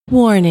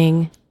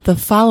Warning. The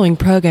following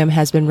program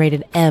has been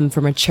rated M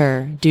for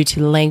mature due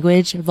to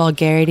language,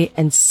 vulgarity,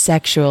 and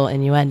sexual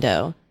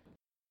innuendo.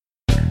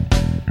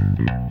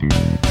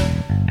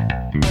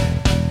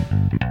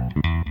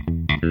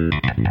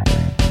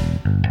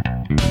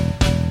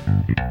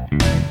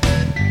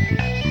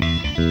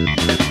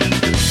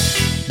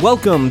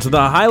 Welcome to the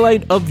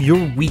highlight of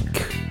your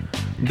week.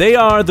 They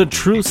are the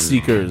truth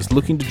seekers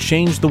looking to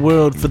change the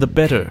world for the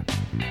better.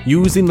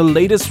 Using the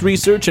latest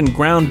research and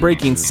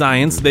groundbreaking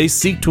science, they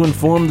seek to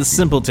inform the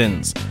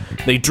simpletons.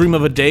 They dream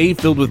of a day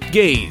filled with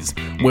gays,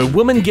 where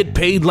women get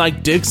paid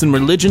like dicks and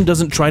religion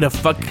doesn't try to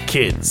fuck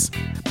kids.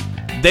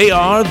 They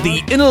are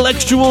the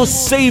intellectual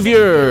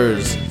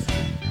saviors.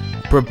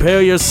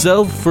 Prepare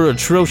yourself for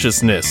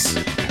atrociousness.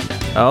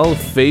 All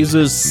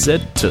phasers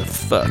set to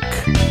fuck.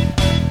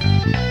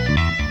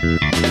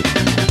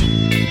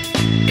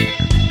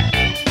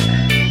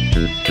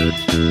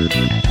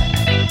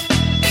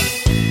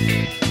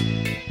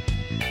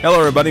 Hello,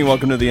 everybody.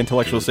 Welcome to the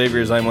Intellectual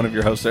Saviors. I'm one of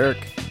your hosts,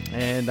 Eric.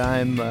 And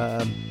I'm,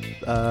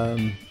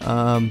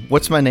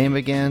 what's my name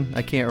again?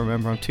 I can't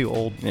remember. I'm too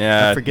old.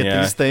 I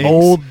forget these things.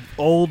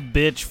 Old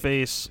bitch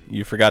face.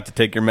 You forgot to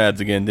take your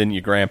meds again, didn't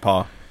you,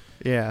 Grandpa?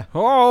 Yeah.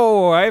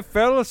 Oh, I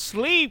fell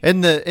asleep.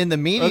 In the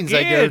meetings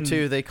Again. I go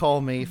to, they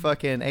call me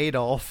fucking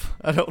Adolf.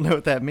 I don't know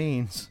what that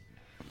means.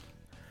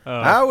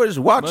 I was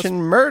watching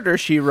Murder,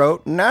 She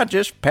Wrote, and I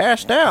just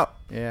passed out.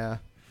 Yeah.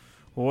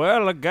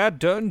 Well, I got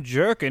done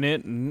jerking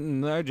it,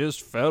 and I just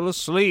fell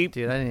asleep.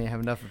 Dude, I didn't have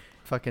enough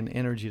fucking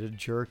energy to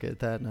jerk it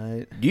that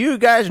night. Do you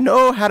guys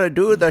know how to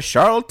do the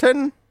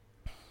charlatan?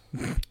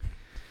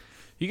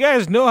 You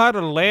guys know how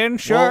to land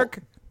shark?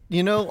 Well,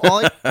 you know,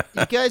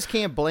 you guys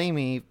can't blame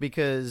me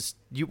because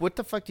what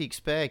the fuck do you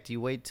expect?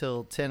 You wait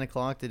till 10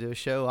 o'clock to do a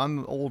show? I'm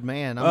an old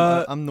man.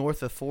 I'm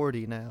north of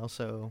 40 now,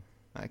 so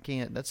I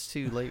can't. That's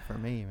too late for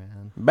me,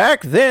 man.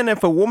 Back then,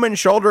 if a woman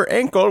showed her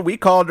ankle, we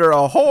called her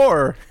a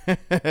whore.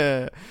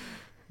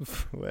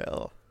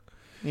 Well,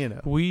 you know.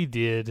 We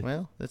did.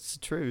 Well, that's the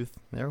truth.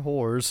 They're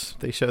whores.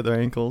 They show their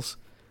ankles.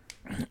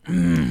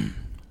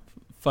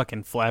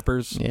 Fucking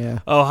flappers. Yeah.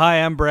 Oh, hi,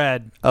 I'm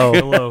Brad. Oh.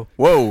 Hello.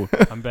 Whoa.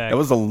 I'm back. That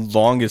was the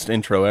longest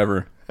intro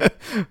ever.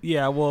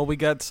 Yeah, well, we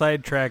got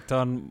sidetracked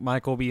on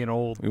Michael being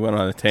old. We went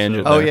on a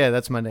tangent Oh, there. yeah,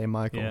 that's my name,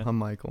 Michael. Yeah. I'm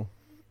Michael.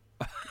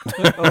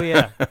 Oh,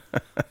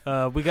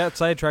 yeah. We got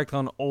sidetracked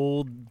on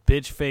old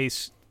bitch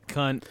face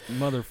cunt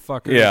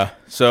motherfucker. Yeah,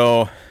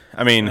 so,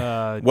 I mean,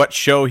 Uh, what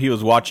show he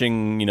was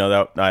watching,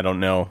 that I don't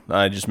know.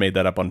 I just made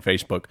that up on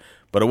Facebook.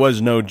 But it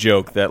was no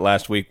joke that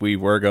last week we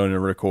were going to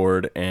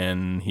record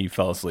and he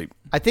fell asleep.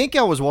 I think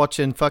I was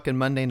watching fucking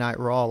Monday Night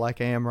Raw like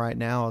I am right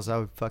now as I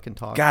would fucking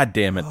talk. God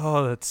damn it.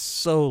 Oh, that's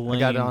so lame. I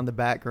got it on the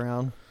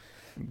background.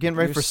 Getting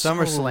ready You're for so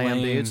SummerSlam,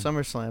 lame. dude.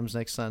 SummerSlam's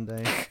next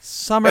Sunday.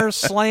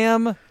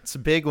 SummerSlam? It's a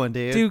big one,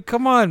 dude. Dude,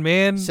 come on,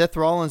 man. Seth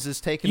Rollins is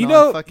taking You on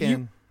know,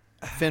 fucking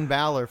Finn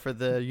Balor for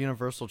the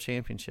Universal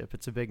Championship.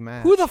 It's a big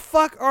match. Who the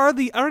fuck are I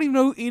don't even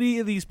know who any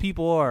of these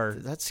people are.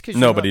 That's because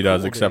Nobody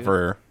does cool, except dude.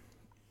 for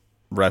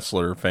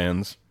wrestler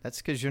fans. That's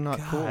because you're not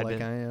cool God.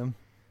 like I am.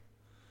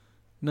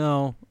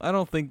 No, I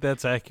don't think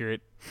that's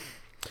accurate.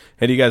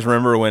 Hey, do you guys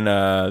remember when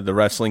the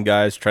wrestling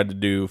guys tried to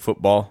do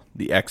football,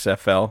 the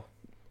XFL?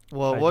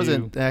 Well, it I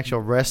wasn't do.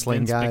 actual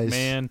wrestling Vince guys.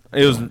 McMahon.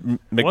 It was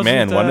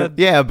McMahon, wasn't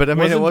it? Yeah, but I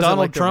mean, it Wasn't wasn't Donald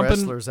like Trump the in-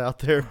 wrestlers out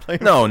there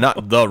playing. No,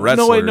 not the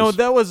wrestlers. No, wait, no,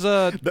 that was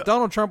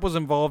Donald Trump was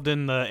involved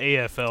in the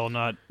AFL,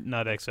 not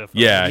XFL.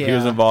 Yeah, he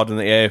was Yeah. involved in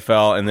the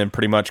AFL and then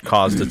pretty much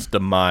caused its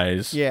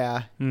demise.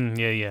 Yeah.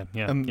 Yeah.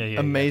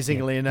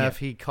 Amazingly enough,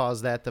 he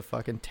caused that to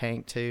fucking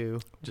tank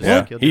too. Just Yeah,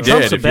 like you'll he do.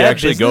 Trump's did. a If you bad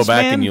actually go back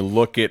businessman. and you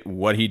look at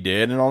what he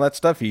did and all that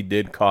stuff, he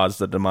did cause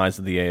the demise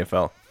of the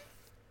AFL.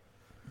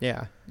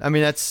 Yeah, I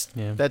mean that's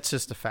Yeah.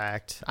 just a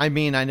fact. I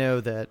mean, I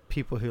know that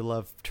people who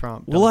love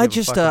Trump. Don't Well, I give a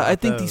just fuck about I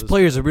think these those.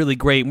 players are really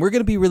great, and we're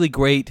gonna be really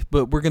great,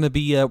 but we're gonna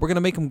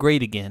make them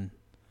great again.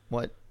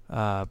 What?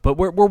 But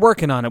we're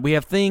working on it. We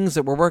have things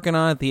that we're working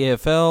on at the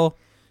AFL,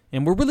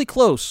 and we're really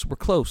close. We're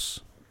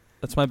close.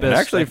 That's my best. And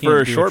actually, I can't for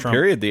a do with short Trump.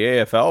 period, the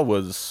AFL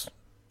was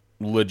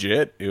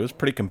legit. It was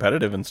pretty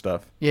competitive and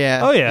stuff. Yeah.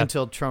 Oh, yeah.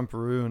 Until Trump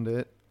ruined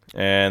it.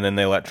 And then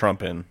they let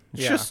Trump in.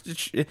 It's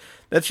Yeah.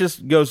 that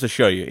just goes to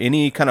show you.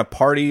 Any kind of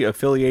party,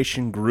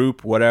 affiliation,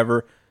 group,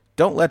 whatever,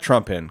 don't let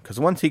Trump in. Because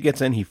once he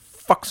gets in, he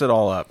fucks it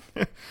all up.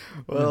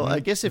 Well,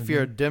 I guess if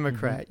you're a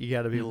Democrat, you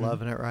got to be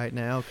loving it right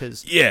now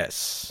because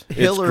Yes.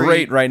 Hillary- It's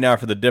great right now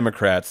for the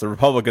Democrats. The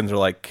Republicans are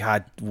like,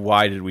 God,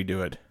 why did we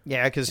do it?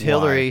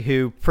 Hillary,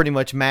 who pretty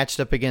much matched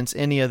up against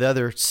any of the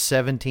other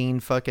 17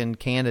 fucking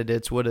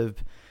candidates, it would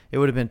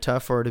have been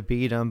tough for her to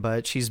beat him,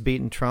 but she's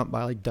beaten Trump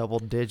by like double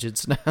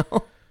digits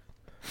now.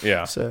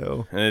 Yeah.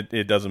 So And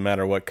it doesn't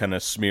matter what kind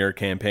of smear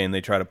campaign they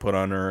try to put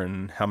on her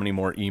and how many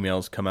more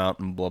emails come out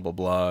and blah, blah,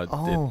 blah.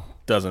 Oh.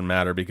 It doesn't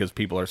matter because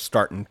people are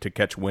starting to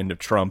catch wind of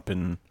Trump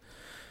and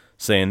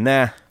saying,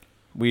 nah,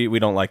 we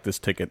don't like this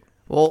ticket.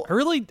 well, I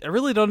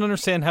really don't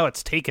understand how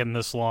it's taken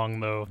this long,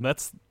 though.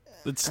 That's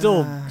It's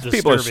still disturbing.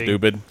 People are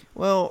stupid.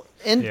 Well,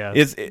 and Yeah.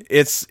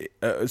 It's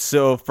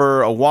so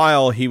for a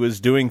while he was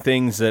doing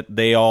things that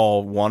they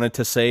all wanted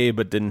to say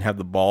but didn't have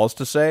the balls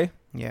to say.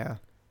 yeah,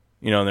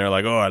 You know, and they're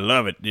like, "Oh, I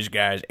love it. This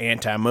guy's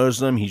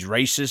anti-Muslim. He's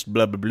racist.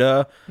 Blah blah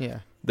blah." yeah.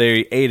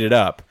 They ate it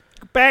up.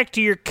 Back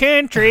to your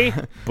country.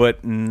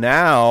 But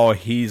now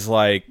he's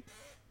like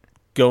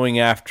going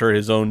after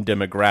his own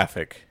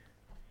demographic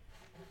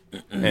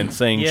and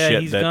saying Yeah,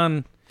 shit he's that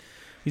gone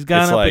it's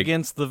up like,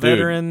 against the dude.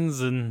 veterans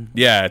and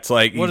Yeah, it's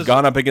like What he's is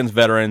gone up against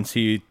veterans.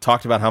 He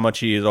talked about how much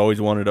he has always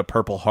wanted a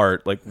Purple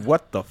Heart. Like,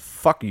 what the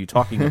fuck are you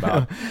talking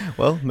about?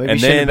 Well, maybe And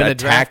he should have then been a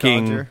draft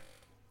attacking- dodger.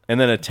 And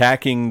then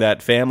attacking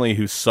that family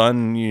whose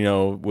son,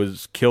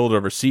 was killed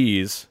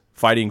overseas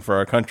fighting for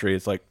our country.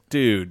 It's like,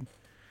 dude,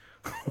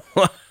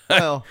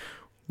 Well,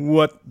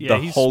 what Yeah,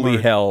 the he's holy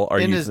smart. hell are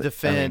you? in his I mean,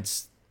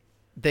 defense,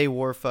 they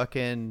were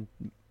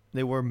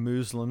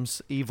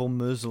Muslims, evil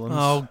Muslims.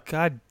 oh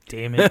god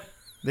damn it.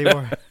 They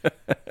were.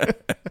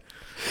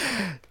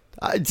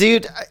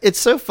 Dude, it's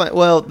so fun.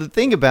 Well, the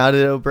thing about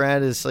it,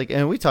 Brad, is like,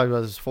 and we talked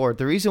about this before.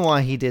 The reason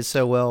why he did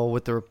so well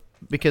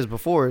because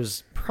before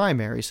his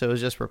primary, so it was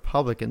just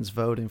Republicans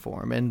voting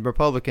for him, and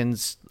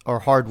Republicans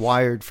are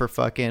hardwired for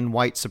fucking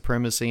white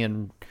supremacy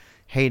and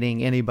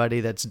hating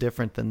anybody that's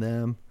different than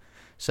them.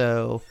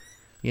 So,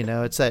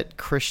 it's that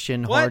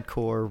Christian What?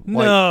 hardcore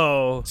white.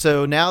 No.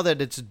 So now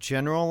that it's a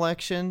general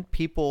election,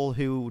 people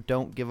who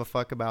don't give a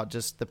fuck about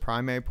just the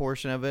primary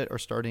portion of it are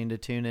starting to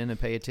tune in and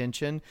pay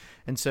attention.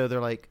 And so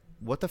they're like,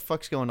 what the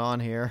fuck's going on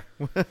here?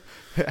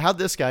 How'd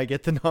this guy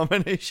get the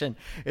nomination?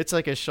 It's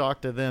like a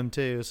shock to them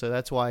too. So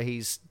that's why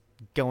he's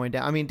going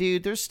down. I mean,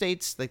 dude, there's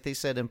states, like they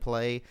said in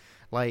play,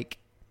 like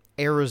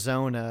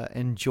Arizona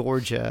and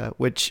Georgia,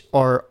 which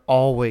are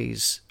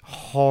always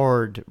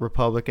hard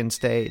Republican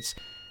states.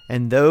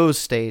 And those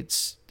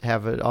states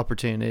have an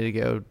opportunity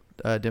to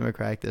go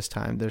Democratic this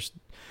time. John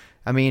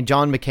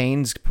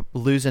McCain's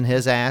losing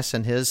his ass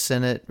in his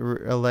Senate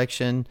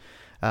election.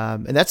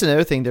 And that's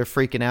another thing. They're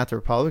freaking out the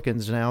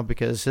Republicans now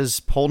because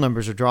his poll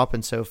numbers are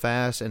dropping so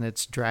fast and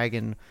it's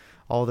dragging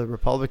all the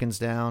Republicans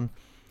down.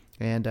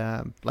 And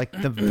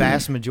the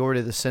vast majority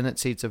of the Senate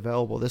seats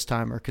available this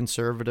time are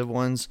conservative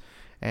ones.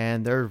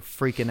 And they're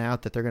freaking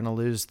out that they're going to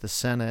lose the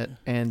Senate.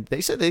 And they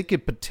said they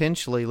could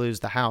potentially lose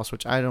the House,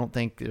 which I don't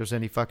think there's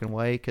any fucking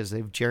way because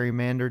they've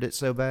gerrymandered it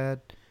so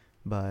bad.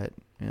 But,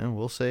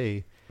 we'll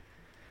see.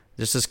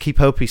 Just keep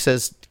hope he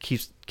says,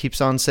 keeps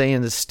on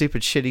saying the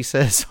stupid shit he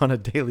says on a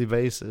daily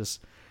basis.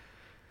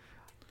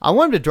 I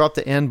wanted to drop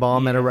the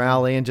N-bomb at a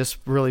rally and just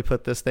really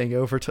put this thing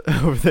over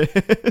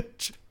the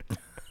edge.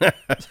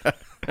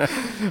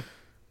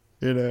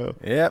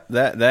 Yep,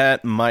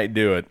 that might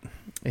do it.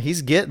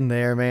 He's getting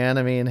there, man.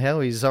 I mean, hell,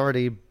 he's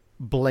already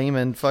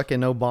blaming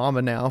fucking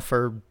Obama now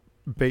for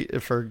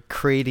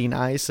creating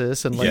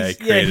ISIS and Yeah, he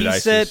created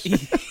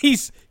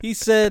ISIS. he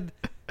said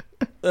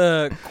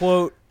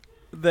quote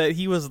that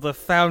he was the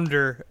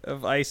founder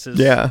of ISIS.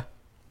 Yeah.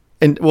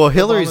 And well,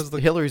 Obama's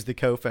Hillary's the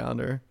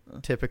co-founder.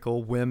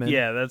 Typical women.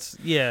 Yeah, that's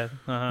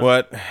uh-huh.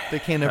 What They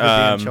can't ever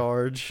be in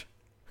charge.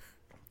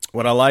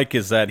 What I like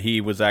is that he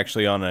was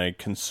actually on a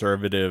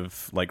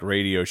conservative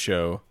radio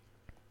show,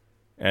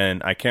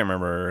 and I can't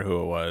remember who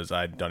it was.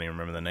 I don't even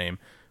remember the name.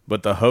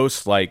 But the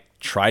host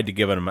tried to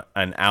give him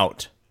an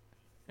out,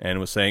 and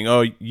was saying,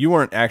 "Oh, you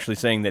weren't actually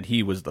saying that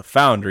he was the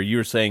founder. You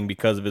were saying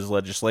because of his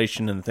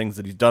legislation and the things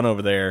that he's done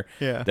over there,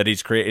 that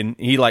he's created." And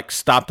he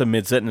stopped him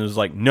mid sentence and was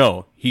like,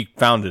 "No, he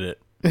founded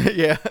it."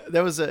 Yeah,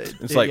 that was it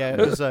was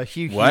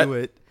Hugh What?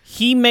 Hewitt.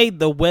 He made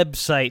the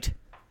website.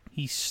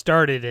 He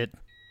started it.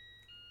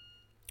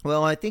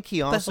 Well, I think he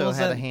hell also is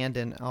had that? a hand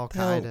in Al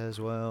Qaeda as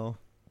well.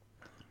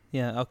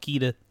 Yeah, Al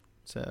Qaeda.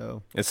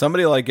 So Is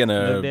somebody in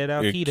No dead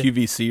Al a Qaeda.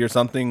 QVC or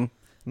something?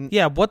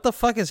 Yeah, what the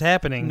fuck is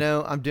happening?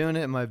 no, I'm doing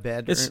it in my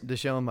bedroom. It's- The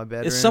show in my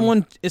bedroom.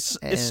 Is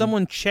And-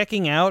 someone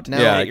checking out? No.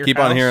 Yeah, at your keep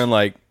on house?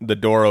 hearing the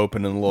door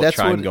open and a little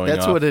chime going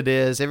That's off. what it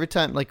is. Every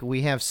time,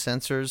 we have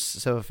sensors.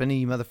 So if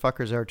any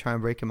motherfuckers are trying to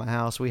break in my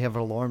house, we have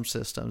an alarm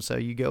system. So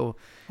you go.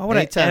 Why would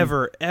anytime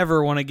I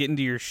ever want to get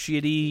into your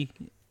shitty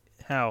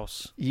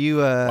house You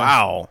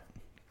Wow.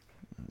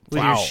 with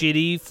Wow. your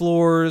shitty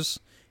floors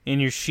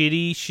and your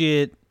shitty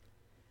shit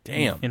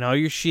Damn. and all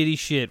your shitty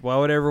shit? Why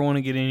would I ever want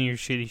to get into your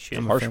shitty shit?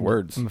 Harsh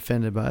words. I'm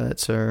offended by that,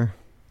 sir.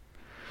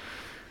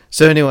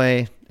 So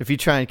anyway, if you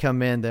try and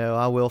come in though,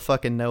 I will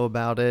fucking know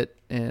about it.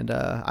 And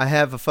I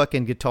have a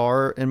fucking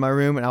guitar in my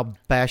room, and I'll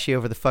bash you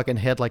over the fucking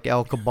head like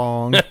El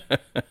Kabong.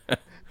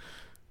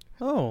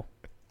 Oh,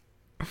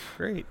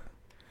 great!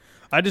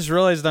 I just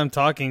realized I'm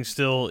talking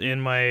still in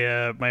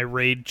my my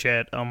raid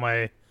chat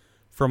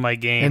from my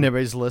game. And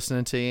everybody's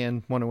listening to you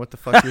and wondering what the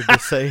fuck you're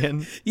just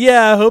saying.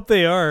 Yeah, I hope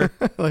they are.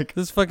 Like,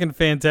 This is fucking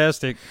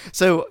fantastic.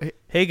 so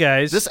Hey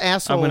guys, this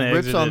asshole I'm gonna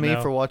rips exit on it me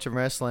now. for watching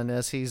wrestling.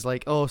 As he's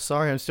like, "Oh,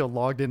 sorry, I'm still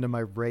logged into my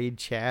raid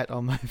chat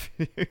on my."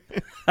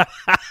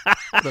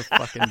 The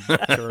fucking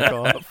jerk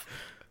off.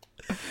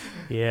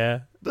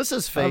 Yeah, Let's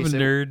just I'm a face it.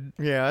 nerd.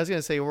 Yeah, I was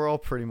gonna say we're all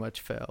pretty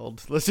much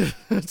failed. Let's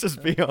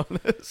just be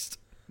honest.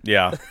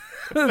 Yeah,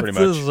 pretty This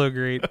much. is so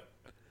great.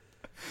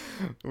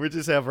 We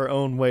just have our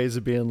own ways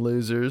of being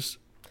losers.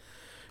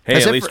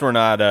 Hey, at least we're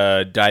not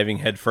diving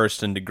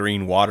headfirst into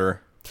green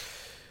water.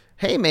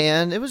 Hey,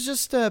 man, it was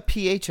just a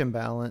pH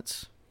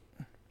imbalance.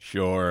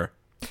 Sure.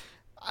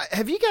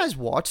 Have you guys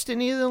watched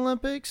any of the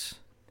Olympics?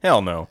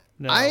 Hell no.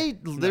 I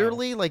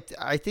literally,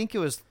 I think it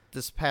was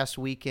this past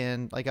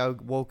weekend, I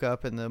woke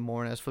up in the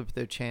morning, I was flipping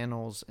through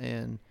channels,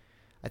 and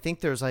I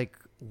think there's,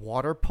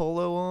 water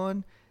polo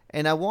on,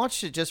 and I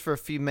watched it just for a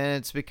few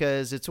minutes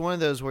because it's one of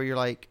those where you're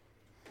like,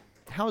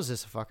 how is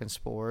this a fucking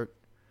sport?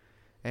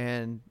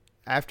 And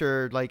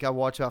after, I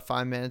watched about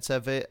 5 minutes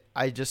of it,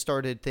 I just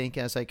started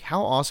thinking, I was like,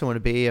 how awesome would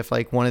it be if,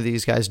 one of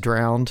these guys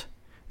drowned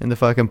in the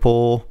fucking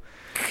pool?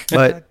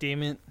 But God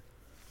damn it.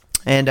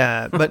 And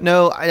but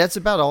no, that's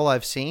about all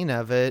I've seen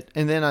of it.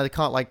 And then I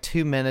caught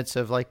 2 minutes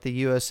of the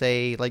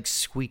USA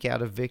squeak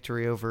out a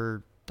victory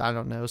over, I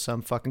don't know,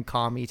 some fucking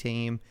commie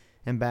team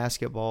in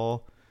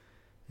basketball.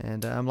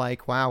 And I'm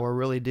like, wow, we're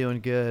really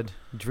doing good.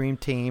 Dream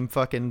Team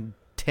fucking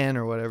 10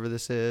 or whatever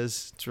this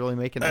is. It's really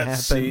making it happen.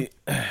 See,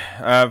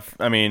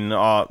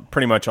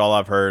 pretty much all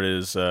I've heard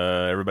is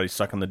everybody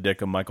sucking the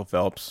dick of Michael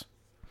Phelps.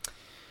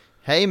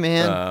 Hey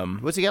man,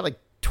 what's he got,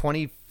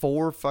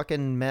 24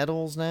 fucking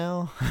medals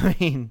now? I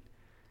mean,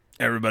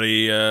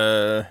 everybody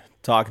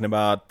talking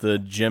about the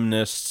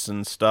gymnasts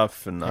and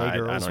stuff, and hey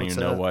girls, I don't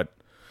even up? know what.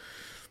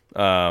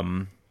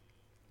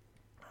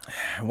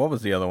 What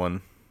was the other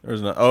one? There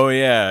was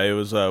it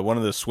was one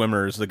of the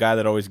swimmers, the guy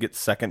that always gets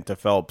second to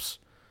Phelps.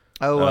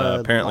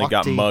 Apparently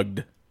got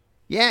mugged.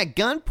 Yeah,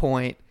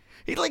 gunpoint.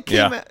 He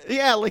came out.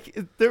 Yeah,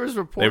 there was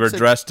reports. They were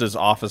dressed as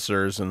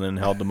officers and then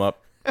held them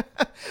up.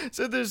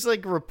 So there's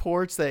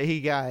reports that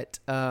he got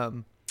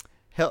robbed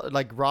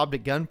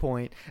at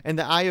gunpoint, and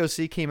the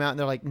IOC came out and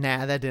they're like,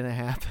 nah, that didn't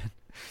happen.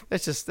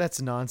 That's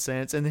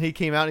nonsense. And then he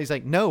came out and he's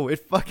like, no, it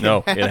fucking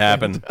happened.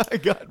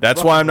 It happened.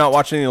 That's why I'm not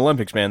watching the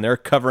Olympics, man. They're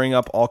covering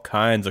up all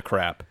kinds of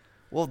crap.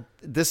 Well,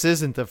 this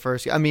isn't the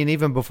first. I mean,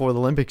 even before the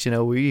Olympics,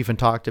 we even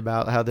talked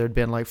about how there'd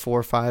been 4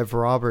 or 5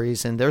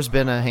 robberies, and there's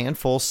been a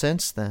handful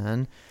since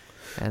then.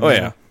 And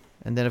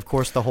and then of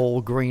course the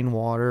whole green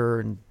water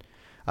and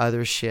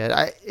other shit.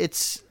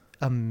 It's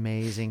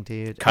amazing,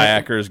 dude.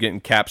 Kayakers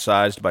getting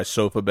capsized by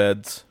sofa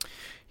beds.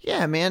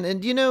 Yeah, man,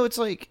 and it's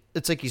like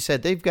you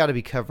said, they've got to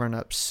be covering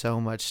up so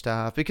much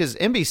stuff because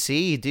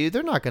NBC, dude,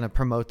 they're not going to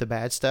promote the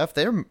bad stuff.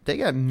 They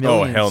got millions.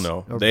 Oh hell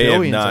no, they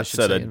have not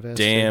said a invested.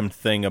 damn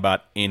thing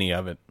about any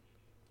of it.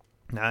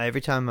 Nah,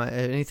 every time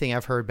anything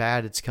I've heard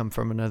bad, it's come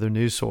from another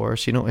news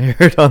source. You don't hear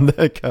it on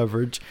the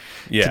coverage.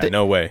 Yeah,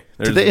 no way.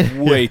 There's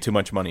way too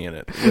much money in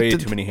it. Way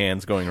too many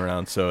hands going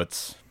around. So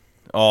it's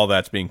all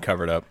that's being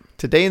covered up.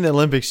 Today in the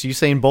Olympics,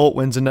 Usain Bolt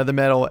wins another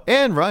medal,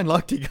 and Ryan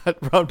Lochte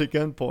got robbed at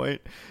gunpoint.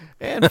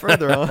 And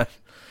further on,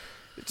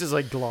 just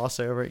gloss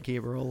over it,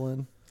 keep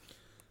rolling.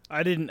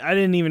 I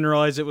didn't even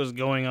realize it was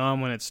going on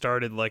when it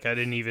started. I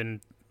didn't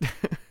even.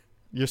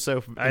 You're so.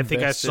 Invested. I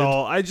think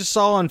I just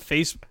saw on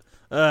Facebook.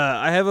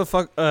 I have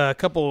a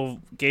couple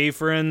gay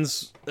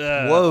friends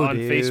on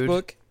dude.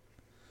 Facebook.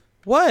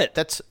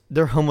 What?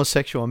 They're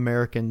homosexual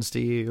Americans to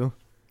you.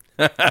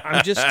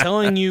 I'm just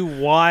telling you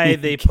why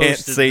they posted can't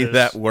say this.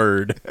 that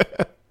word.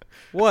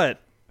 What?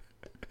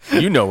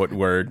 You know what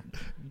word?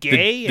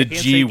 Gay? The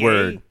G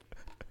word.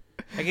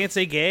 I can't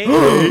say gay?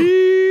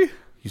 You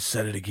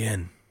said it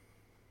again.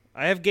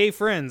 I have gay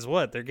friends.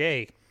 What? They're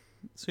gay.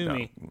 Sue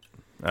me.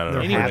 I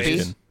don't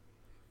know.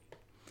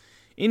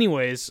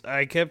 Anyways,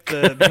 I kept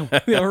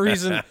the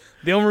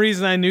only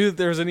reason I knew that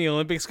there was any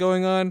Olympics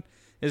going on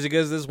is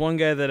because this one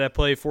guy that I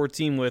play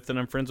 14 with and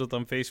I'm friends with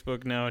on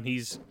Facebook now, and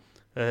he's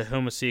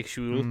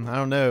homosexual. I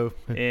don't know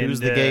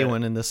who's the gay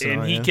one in this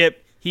scenario. And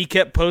he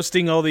kept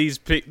posting all these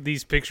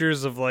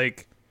pictures of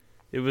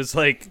it was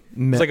like a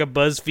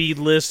BuzzFeed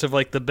list of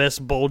the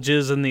best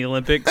bulges in the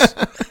Olympics.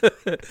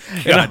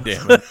 God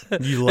damn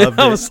it! You loved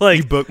it. I was like,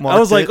 you bookmarked I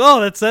was like, it?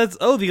 oh, that's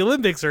the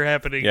Olympics are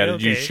happening. Yeah, okay.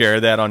 did you share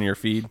that on your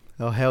feed?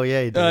 Oh hell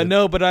yeah, you did.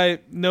 No, but I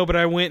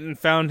went and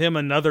found him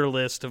another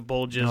list of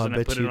bulges and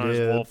I put it on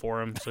his wall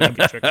for him so he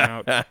could check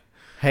them out.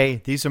 Hey,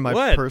 these are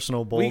my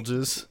personal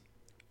bulges.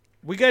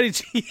 We got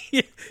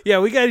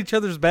each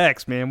other's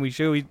backs, man. We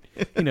show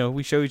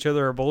each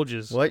other our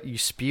bulges. What? You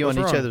spew on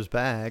each other's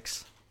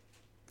backs?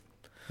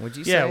 What'd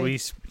you say?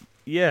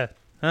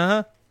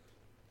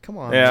 Come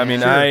on. Yeah,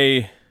 man. I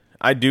mean,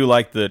 I do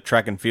like the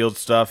track and field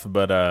stuff,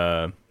 but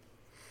no,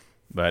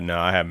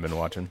 I haven't been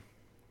watching.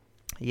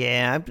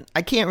 Yeah,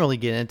 I can't really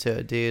get into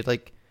it, dude.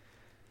 It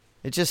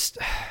just,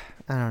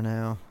 I don't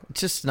know. It's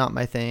just not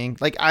my thing.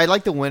 I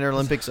like the Winter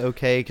Olympics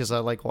okay because I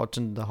like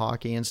watching the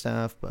hockey and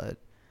stuff, but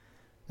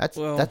that's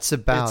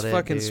about it. It's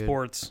fucking dude.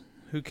 sports.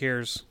 Who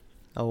cares?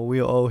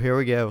 Oh, here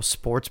we go.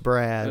 Sports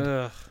Brad.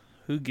 Ugh.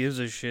 Who gives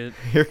a shit?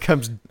 Here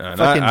comes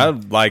fucking... I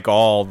like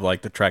all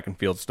the track and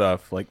field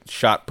stuff, like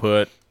shot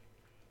put,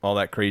 all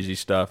that crazy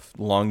stuff,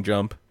 long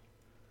jump.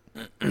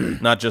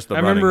 Not just the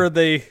running. I remember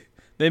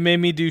they made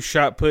me do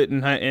shot put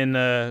in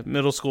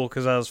middle school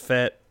because I was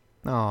fat.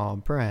 Oh,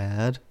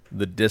 Brad.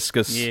 The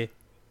discus.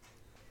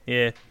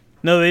 Yeah.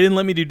 No, they didn't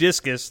let me do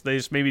discus. They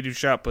just made me do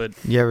shot put.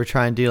 You ever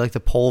try and do the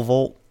pole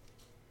vault?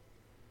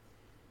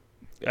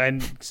 I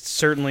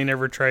certainly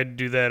never tried to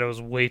do that. I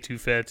was way too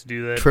fat to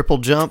do that. Triple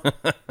jump.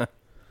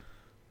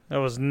 I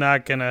was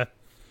not going to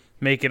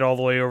make it all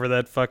the way over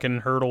that fucking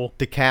hurdle.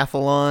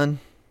 Decathlon.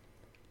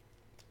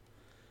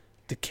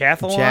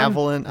 Decathlon?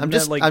 Javelin.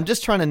 I'm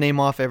just trying to name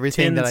off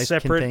everything 10 that I can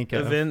separate think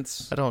of.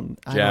 events.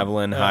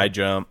 Javelin, high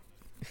jump.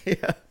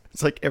 Yeah.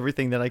 It's like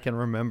everything that I can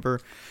remember.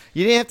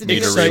 You didn't have to do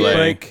Meter that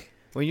relay. Bike.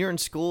 when you're in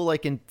school,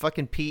 like in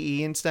fucking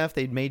PE and stuff.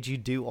 They'd made you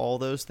do all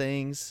those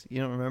things. You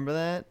don't remember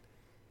that?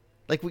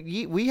 Like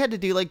we had to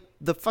do like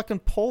the fucking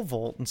pole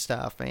vault and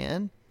stuff,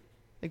 man.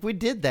 Like we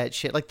did that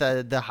shit, like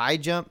the high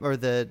jump or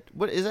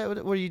what is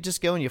that? Where you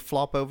just go and you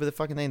flop over the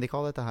fucking thing? They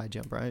call that the high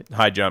jump, right?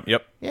 High jump.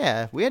 Yep.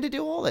 Yeah, we had to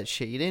do all that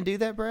shit. You didn't do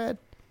that, Brad?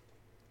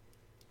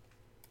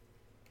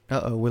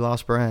 We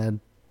lost Brad.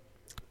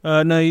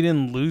 No, you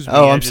didn't lose me.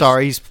 Oh, I'm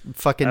sorry. He's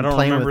fucking I don't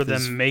playing remember with them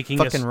his making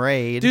fucking us,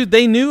 raid. Dude,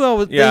 they knew I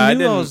was. Yeah, they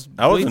knew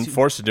I wasn't way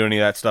forced to do any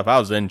of that stuff. I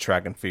was in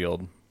track and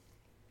field.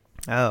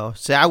 Oh,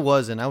 see, I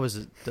wasn't. I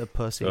was a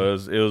pussy. So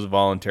it was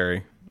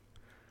voluntary.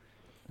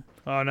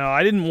 Oh no,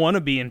 I didn't want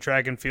to be in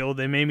track and field.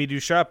 They made me do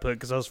shot put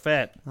because I was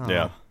fat. Oh.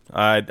 Yeah.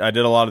 I did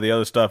a lot of the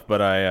other stuff,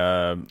 but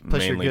I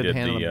Plus, you're mainly good did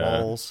handling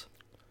balls.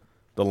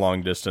 the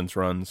long distance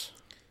runs.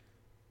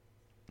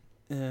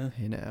 Yeah,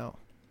 You know.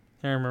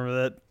 I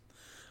remember that.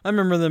 I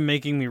remember them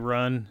making me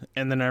run,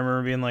 and then I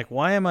remember being like,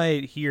 "Why am I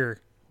here?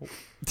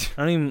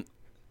 I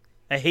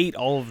hate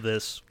all of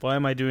this. Why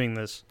am I doing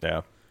this?"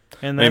 Yeah.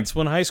 And that's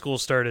when high school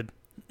started.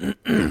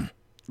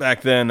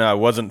 Back then, I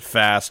wasn't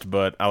fast,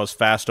 but I was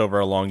fast over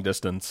a long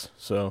distance.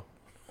 So,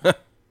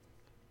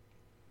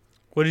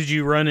 What did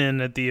you run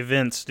in at the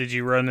events? Did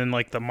you run in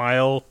like the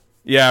mile?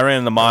 yeah, I ran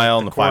in the mile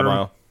and the 5 quarter.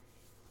 mile.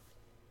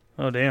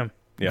 Oh damn,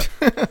 Yeah.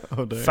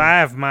 Oh, damn.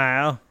 5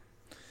 mile.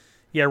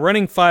 Yeah,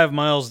 running 5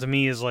 miles to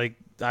me is like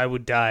I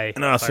would die.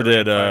 And I if also ran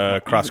did 5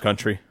 miles. cross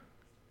country.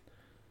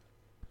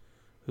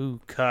 Ooh,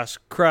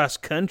 cross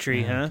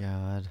country, huh?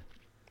 God.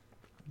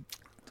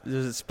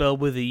 Is it spelled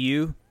with a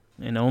U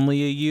and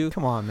only a U?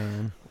 Come on,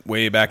 man.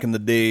 Way back in the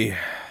day.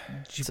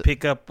 Did you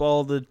pick up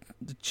all the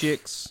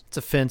chicks? It's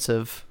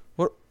offensive.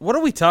 What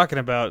are we talking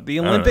about? The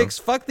don't know. Olympics?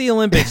 Fuck the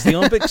Olympics. The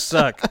Olympics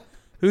suck.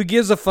 Who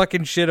gives a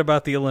fucking shit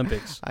about the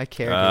Olympics? I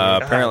care.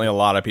 Apparently, a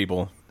lot of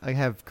people. I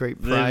have great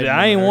pride.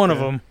 I in ain't one of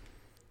America.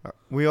 them.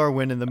 We are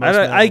winning the most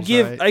I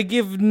medals, right?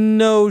 give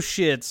no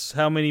shits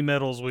how many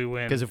medals we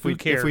win. Because if Who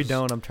cares? we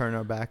don't, I'm turning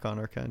our back on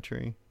our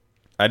country.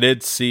 I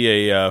did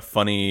see a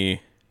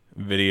funny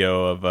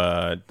video of,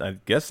 I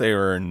guess they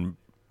were in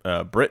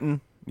Britain.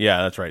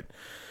 Yeah, that's right.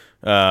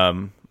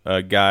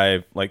 A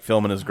guy like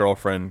filming his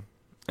girlfriend,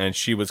 and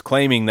she was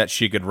claiming that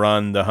she could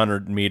run the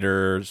 100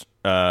 meters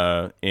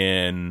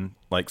in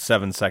like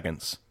 7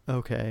 seconds.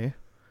 Okay.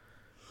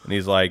 And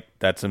he's like,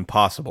 that's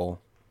impossible.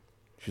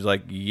 She's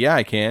like, yeah,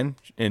 I can.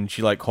 And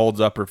she like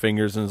holds up her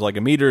fingers and is like,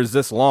 a meter is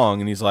this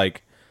long. And he's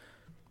like,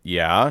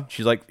 yeah.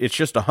 She's like, it's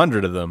just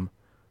 100 of them.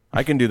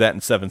 I can do that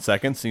in 7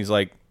 seconds. And he's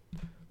like,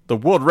 the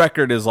world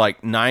record is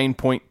like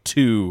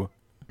 9.2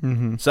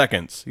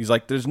 seconds. He's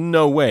like, there's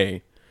no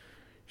way.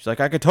 She's like,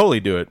 I could totally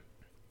do it.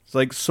 It's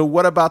like, so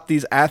what about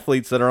these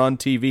athletes that are on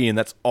TV and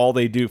that's all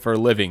they do for a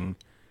living?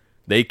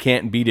 They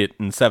can't beat it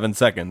in 7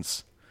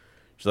 seconds.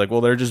 She's like,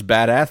 well, they're just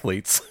bad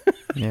athletes.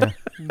 Yeah.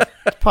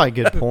 It's probably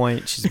a good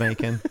point she's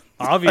making.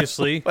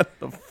 Obviously. What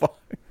the fuck?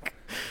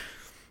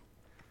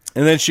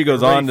 And then she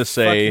goes on to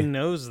say fucking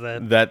knows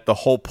that. that the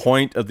whole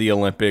point of the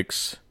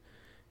Olympics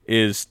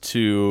is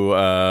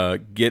to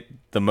get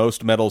the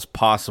most medals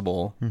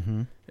possible,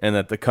 and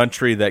that the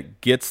country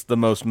that gets the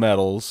most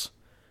medals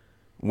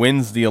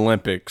wins the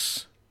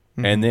Olympics,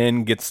 and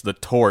then gets the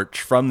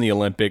torch from the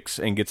Olympics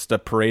and gets to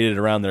parade it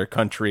around their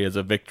country as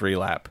a victory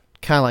lap.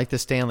 Kind of like the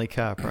Stanley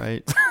Cup,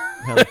 right?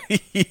 How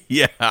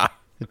Yeah.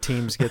 the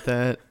teams get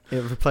that.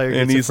 Every player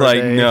gets And it he's for a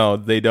like, day. no,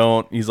 they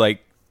don't. He's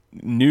like,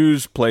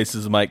 news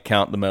places might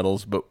count the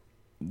medals, but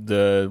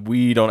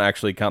we don't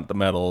actually count the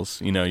medals.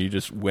 You know, you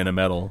just win a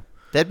medal.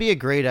 That'd be a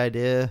great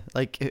idea.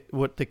 Like,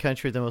 what the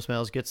country with the most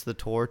medals gets the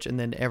torch, and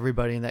then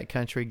everybody in that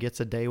country gets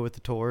a day with the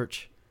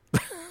torch.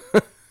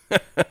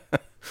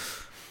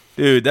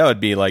 Dude, that would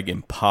be like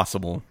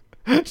impossible.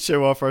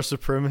 Show off our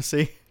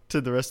supremacy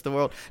to the rest of the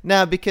world.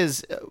 Now,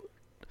 because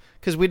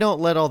we don't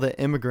let all the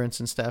immigrants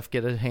and stuff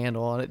get a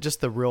handle on it,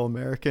 just the real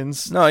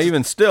Americans. No,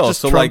 even still.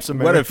 Just So Trump's like,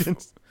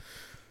 Americans.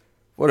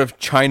 what if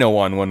China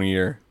won one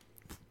year?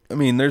 I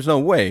mean, there's no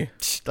way.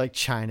 Like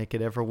China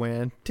could ever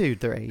win.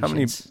 Dude, they're Asians. How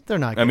many- They're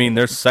not I gonna mean,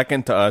 they're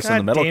second to us in God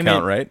the medal damn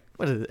count, it. right?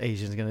 What are the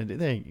Asians going to do?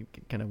 They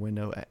ain't going to win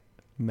no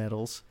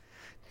medals.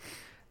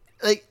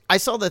 Like, I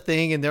saw the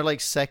thing, and they're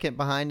like second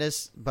behind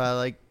us by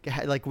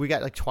like we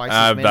got like twice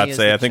I as was many. about to as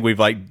say, the I think we've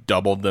like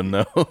doubled them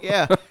though.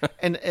 Yeah,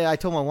 and I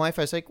told my wife,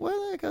 I was like,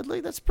 well,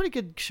 that's pretty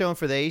good showing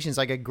for the Asians.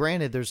 Like,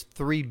 granted, there's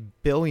 3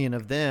 billion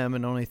of them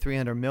and only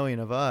 300 million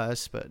of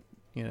us, but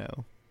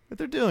but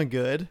they're doing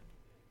good.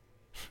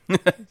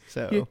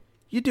 So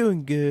You're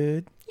doing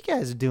good. you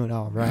guys are doing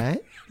all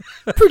right.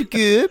 Pretty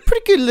good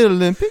little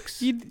Olympics.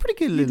 Pretty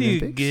good You little do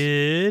Olympics.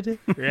 good,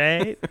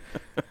 right?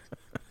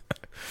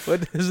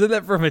 What isn't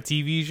that from a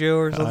TV show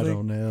or something? I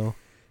don't know.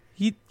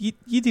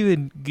 You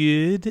doing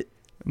good?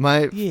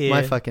 My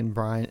fucking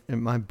brain,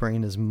 my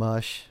brain is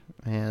mush,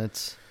 man.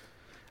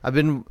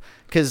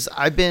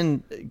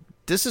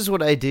 This is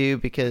what I do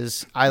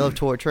because I love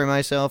torturing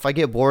myself. I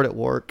get bored at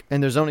work,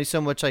 and there's only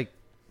so much like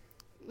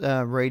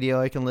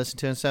radio I can listen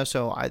to and stuff.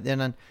 So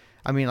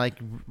like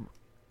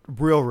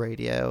real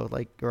radio,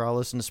 like, or I'll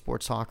listen to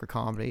sports talk or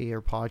comedy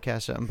or podcast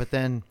or something. But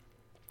then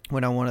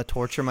when I want to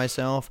torture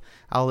myself,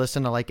 I'll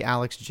listen to like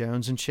Alex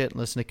Jones and shit, and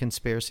listen to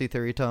conspiracy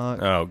theory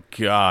talk. Oh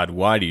God,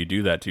 why do you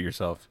do that to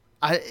yourself?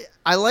 I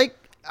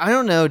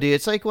don't know, dude.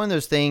 It's like one of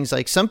those things,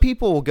 like some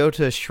people will go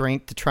to a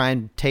shrink to try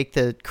and take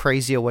the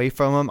crazy away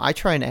from them. I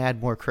try and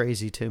add more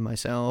crazy to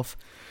myself.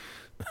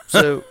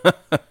 So,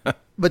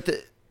 but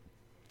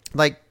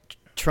like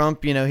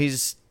Trump, you know, he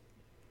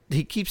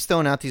keeps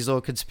throwing out these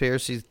little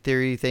conspiracy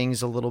theory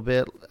things a little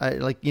bit.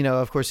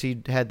 Of course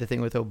he had the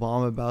thing with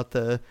Obama about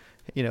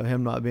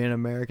him not being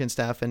American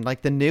stuff, and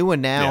like the new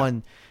one now,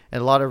 and a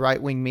lot of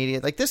right-wing media.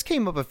 Like this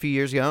came up a few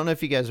years ago. I don't know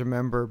if you guys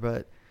remember,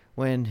 but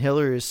when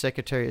Hillary was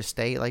Secretary of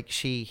State, like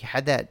she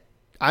had that,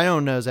 I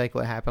don't know exactly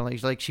what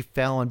happened. Like she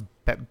fell and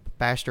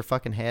bashed her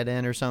fucking head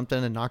in or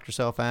something and knocked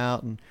herself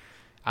out. And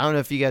I don't know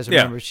if you guys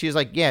remember. She was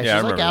like, she's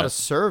like out of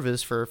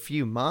service for a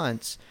few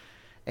months.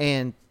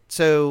 And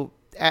so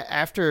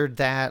after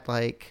that,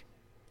 like,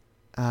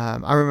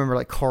 I remember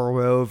like Karl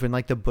Rove and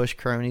like the Bush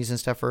cronies and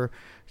stuff were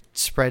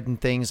spreading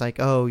things like,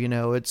 oh,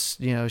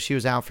 she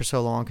was out for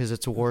so long because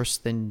it's worse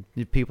than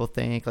people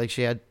think. Like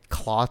she had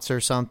clots or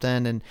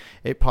something, and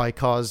it probably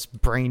caused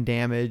brain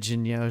damage,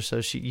 and so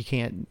you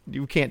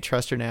can't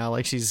trust her now.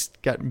 Like she's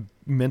got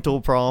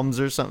mental problems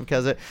or something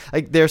because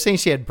they're saying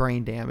she had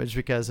brain damage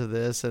because of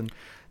this, and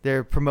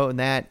they're promoting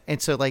that.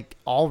 And so like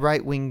all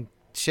right wing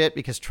shit,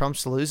 because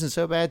Trump's losing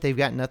so bad, they've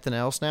got nothing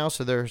else now,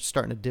 so they're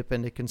starting to dip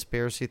into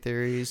conspiracy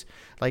theories,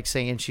 like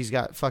saying she's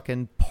got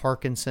fucking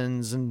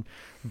Parkinson's and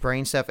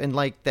brain stuff. And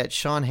like that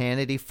Sean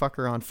Hannity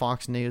fucker on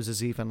Fox News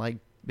is even like,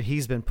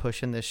 he's been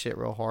pushing this shit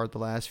real hard the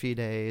last few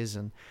days,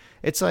 and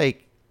it's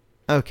like,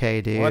 okay,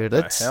 dude, what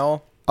the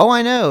hell? Oh,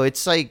 I know.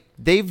 It's like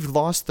they've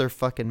lost their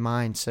fucking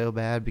mind so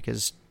bad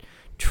because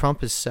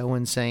Trump is so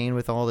insane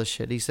with all the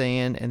shit he's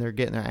saying, and they're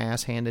getting their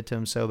ass handed to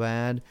him so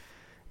bad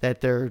that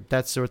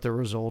that's what they're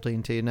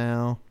resulting to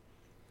now.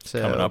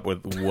 So coming up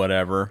with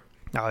whatever.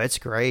 Oh, it's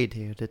great,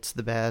 dude. It's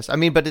the best. I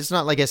mean, but it's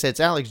not, like I said, it's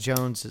Alex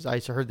Jones.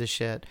 I heard this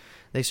shit.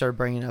 They started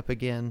bringing it up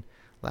again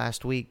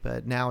last week,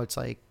 but now it's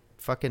like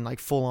fucking like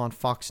full on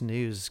Fox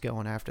News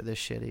going after this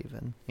shit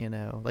even,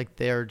 like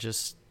they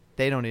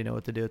don't even know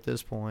what to do at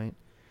this point.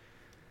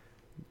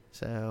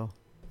 So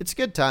it's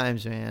good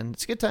times, man.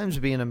 It's good times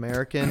being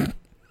American.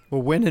 We're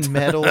winning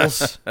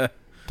medals.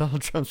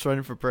 Donald Trump's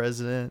running for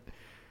president.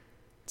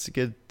 It's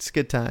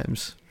good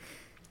times.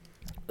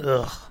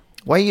 Ugh.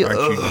 Why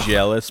aren't you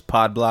jealous,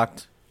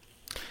 Podblocked?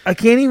 I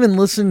can't even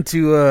listen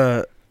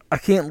to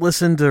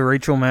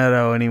Rachel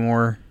Maddow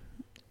anymore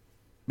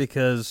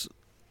because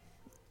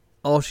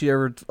all they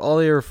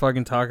ever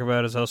fucking talk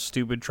about is how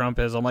stupid Trump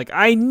is. I'm like,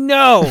 I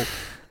know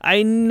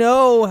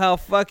how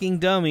fucking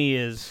dumb he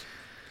is.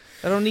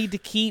 I don't need to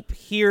keep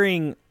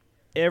hearing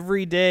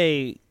every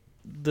day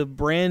the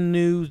brand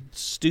new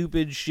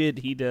stupid shit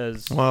he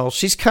does. Well,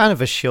 she's kind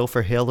of a shill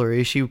for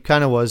Hillary. She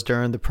kind of was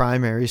during the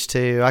primaries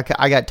too.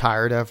 I got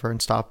tired of her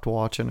and stopped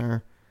watching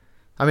her.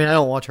 I mean, I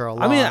don't watch her a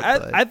lot. I mean,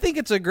 I think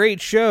it's a great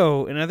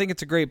show, and I think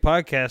it's a great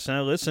podcast, and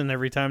I listen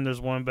every time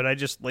there's one, but I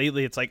just,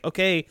 lately, it's like,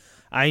 okay,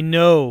 I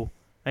know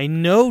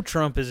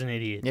Trump is an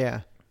idiot.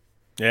 Yeah.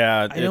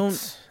 Yeah,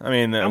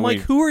 I'm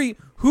like, who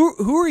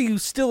are you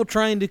still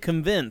trying to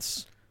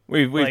convince?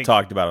 We've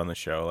talked about it on the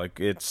show. Like,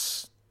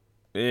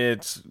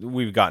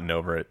 we've gotten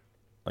over it.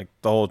 Like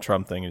the whole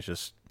Trump thing is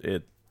just,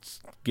 it's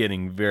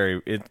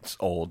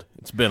old.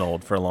 It's been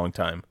old for a long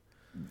time.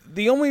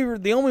 The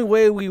only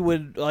way we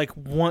would like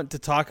want to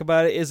talk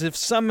about it is if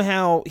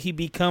somehow he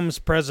becomes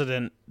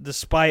president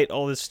despite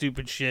all this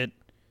stupid shit,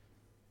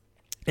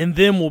 and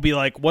then we'll be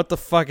like, what the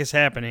fuck is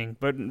happening?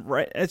 But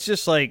right, it's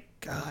just like,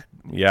 God.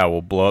 Yeah,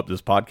 we'll blow up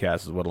this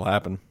podcast is what'll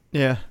happen.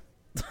 Yeah.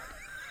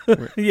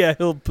 Yeah,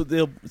 he'll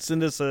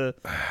send us a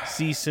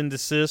cease and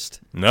desist.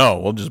 No,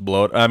 we'll just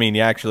blow it. I mean,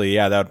 that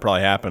would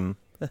probably happen.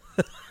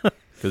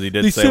 Because he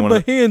did say said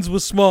my hands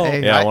was small.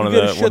 Hey, yeah, one of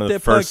the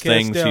first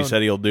things he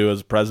said he'll do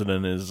as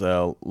president is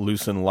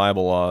loosen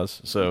libel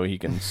laws so he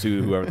can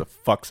sue whoever the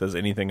fuck says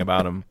anything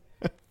about him.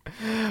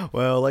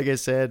 Well, like I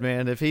said,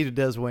 man, if he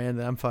does win,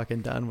 then I'm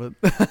fucking done with.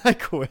 I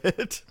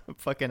quit. I'm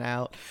fucking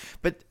out.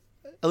 But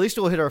at least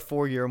we'll hit our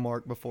 4-year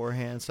mark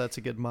beforehand, so that's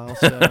a good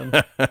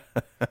milestone.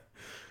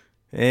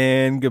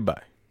 And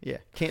goodbye. Yeah,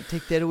 can't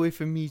take that away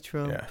from me,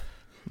 Trump. Yeah.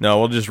 No,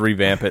 we'll just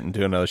revamp it and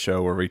do another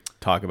show where we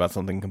talk about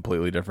something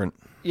completely different.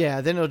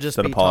 Yeah, then it'll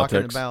just be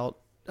talking about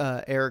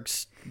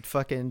Eric's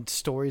fucking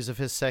stories of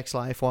his sex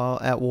life while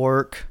at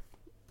work.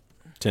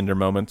 Tinder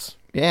moments.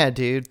 Yeah,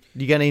 dude.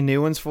 You got any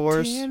new ones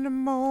for us? Tinder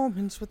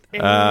moments with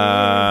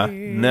Eric.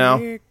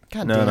 No.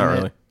 God no, damn not it.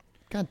 really.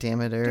 God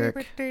damn it,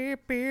 Eric.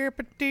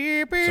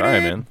 Sorry,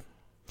 man.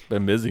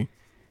 Been busy.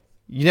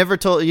 You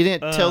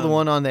didn't tell the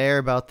one on the air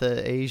about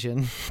the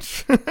Asian.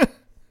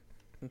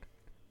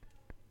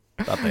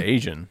 About the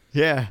Asian.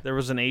 Yeah. There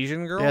was an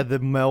Asian girl? Yeah, the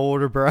mail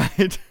order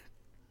bride.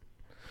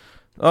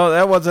 Oh,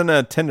 that wasn't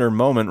a tender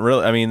moment,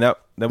 really. I mean, that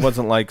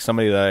wasn't like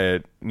somebody that I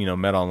had,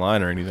 met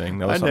online or anything.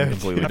 That was something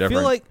completely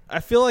different. I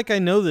feel like I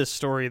know this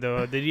story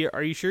though.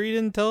 Are you sure you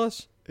didn't tell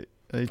us?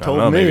 He told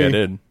me. Maybe I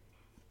did.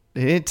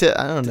 He didn't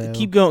I don't know.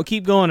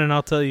 Keep going, and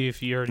I'll tell you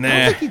if you already. Nah.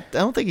 I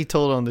don't think he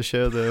told on the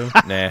show though.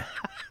 Nah.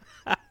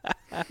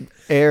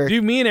 Eric,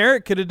 Dude, me and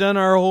Eric could have done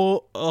a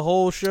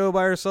whole show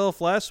by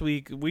ourselves last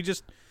week.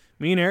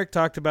 Me and Eric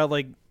talked about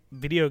like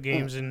video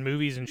games and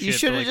movies and shit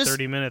for like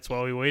 30 minutes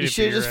while we waited. You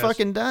should have just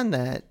fucking done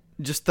that.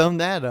 Just thumb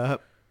that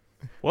up.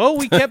 Well,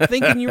 we kept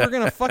thinking you were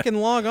gonna fucking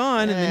log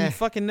on, and then you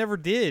fucking never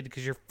did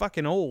because you're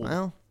fucking old.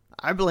 Well,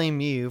 I blame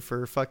you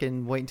for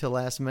fucking waiting till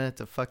last minute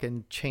to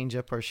fucking change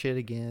up our shit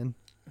again.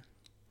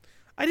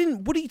 I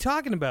didn't. What are you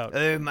talking about?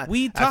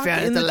 We talked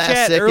in the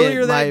chat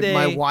earlier that day.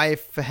 My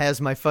wife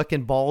has my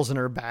fucking balls in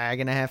her bag,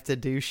 and I have to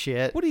do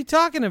shit. What are you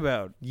talking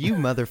about? You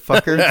motherfucker!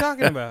 What are you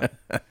talking about?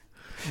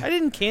 I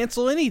didn't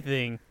cancel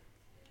anything.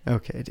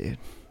 Okay, dude.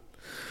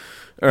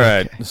 All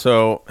right,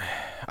 so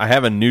I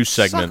have a new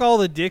segment. Suck all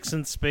the dicks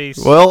in space.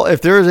 Well,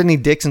 if there was any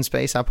dicks in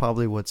space, I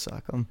probably would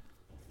suck them.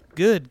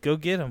 Good, go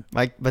get them.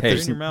 But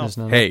in your mouth. There's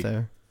none Hey. up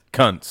there.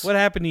 Cunts. What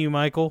happened to you,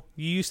 Michael?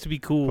 You used to be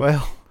cool.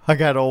 Well, I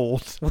got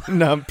old.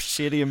 Now I'm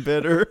shitty and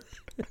bitter.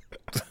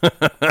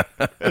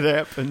 It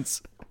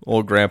happens.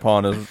 Old grandpa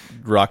in his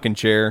rocking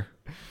chair.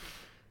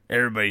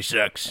 Everybody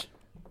sucks.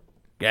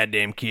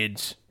 Goddamn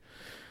kids.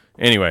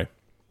 Anyway,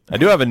 I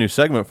do have a new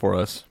segment for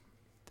us.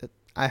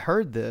 I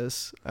heard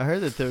this. I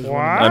heard that there's What?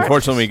 one.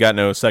 Unfortunately, we got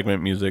no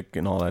segment music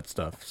and all that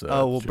stuff. So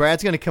Oh, well,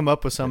 Brad's going to come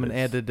up with some and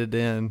edit it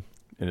in.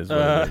 it is what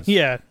it is.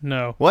 Yeah,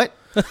 no. What?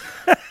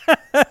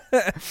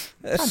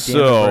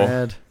 So,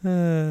 Brad.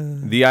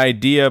 the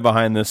idea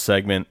behind this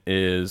segment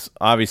is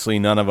obviously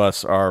none of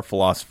us are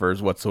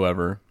philosophers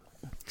whatsoever.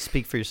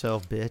 Speak for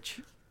yourself,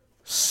 bitch.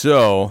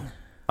 So,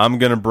 I'm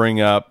going to bring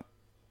up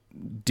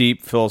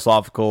deep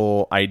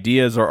philosophical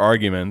ideas or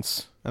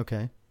arguments,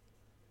 Okay.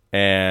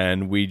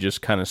 and we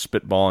just kind of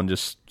spitball and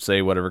just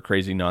say whatever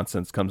crazy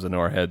nonsense comes into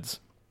our heads.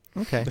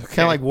 Okay. Kind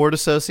of like word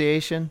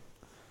association.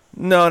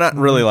 No, not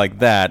really like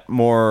that.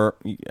 More,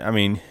 I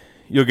mean,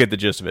 you'll get the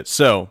gist of it.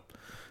 So,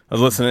 I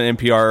was listening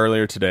to NPR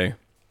earlier today,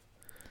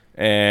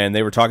 and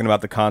they were talking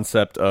about the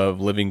concept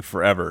of living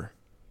forever.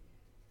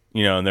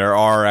 And there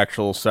are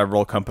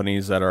several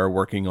companies that are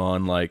working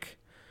on, like,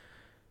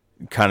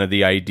 kind of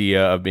the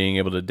idea of being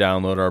able to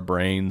download our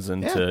brains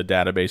into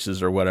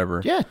databases or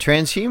whatever. Yeah,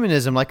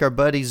 transhumanism, like our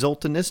buddy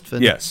Zoltan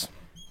Istvan. Yes.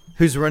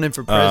 Who's running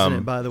for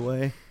president, by the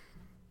way.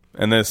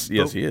 And this,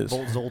 yes, he is.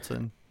 Bolt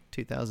Zoltan,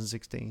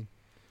 2016.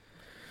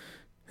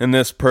 And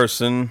this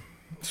person,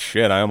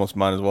 shit, I almost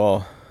might as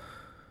well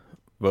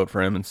vote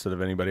for him instead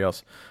of anybody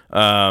else.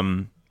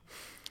 So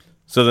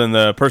then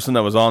the person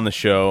that was on the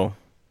show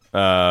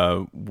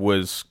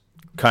was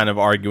kind of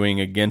arguing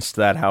against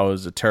that, how it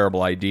was a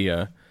terrible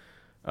idea,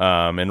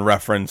 and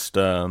referenced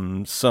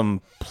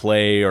some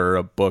play or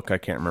a book, I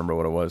can't remember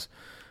what it was,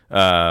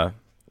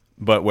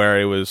 but where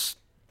it was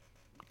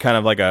kind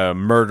of like a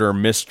murder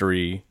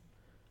mystery,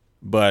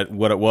 but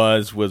what it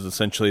was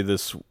essentially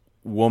this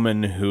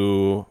woman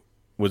who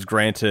was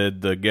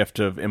granted the gift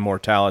of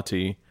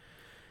immortality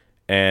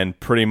and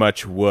pretty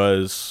much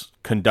was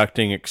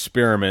conducting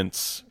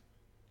experiments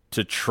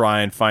to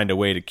try and find a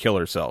way to kill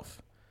herself.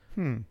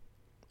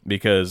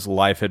 Because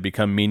life had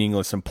become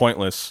meaningless and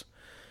pointless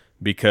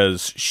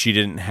because she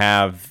didn't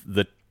have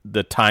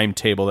the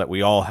timetable that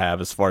we all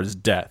have as far as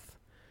death.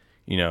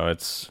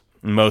 It's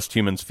most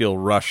humans feel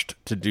rushed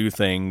to do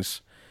things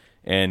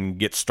and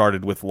get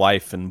started with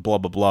life and blah,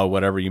 blah, blah,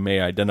 whatever you may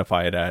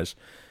identify it as,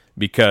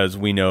 because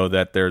we know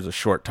that there's a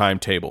short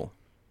timetable.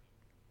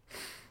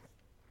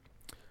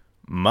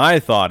 My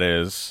thought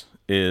is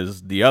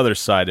the other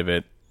side of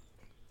it.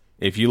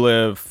 If you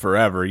live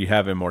forever, you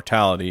have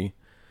immortality.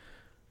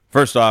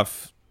 First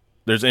off,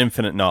 there's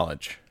infinite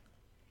knowledge.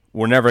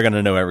 We're never going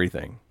to know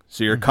everything.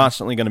 So you're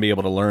constantly going to be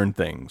able to learn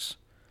things.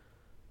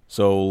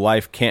 So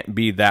life can't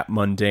be that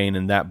mundane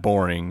and that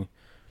boring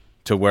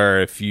to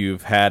where if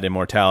you've had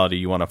immortality,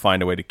 you want to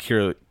find a way to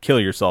kill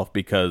yourself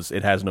because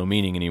it has no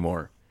meaning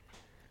anymore.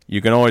 You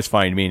can always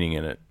find meaning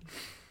in it.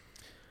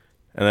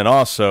 And then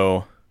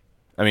also,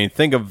 I mean,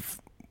 think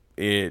of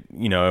it,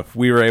 if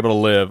we were able to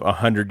live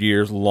 100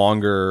 years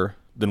longer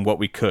than what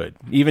we could,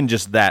 even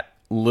just that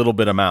little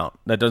bit amount,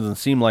 that doesn't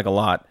seem like a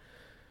lot,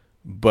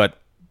 but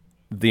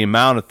the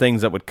amount of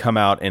things that would come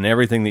out and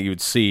everything that you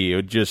would see, it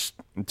would just,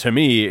 to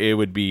me, it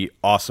would be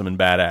awesome and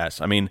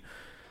badass. I mean,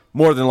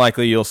 more than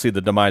likely you'll see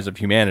the demise of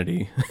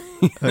humanity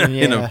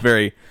in a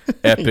very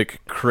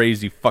epic,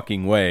 crazy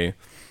fucking way.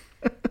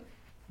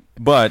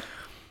 But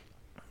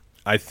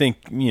I think,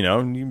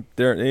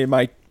 it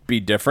might be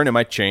different. It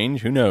might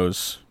change. Who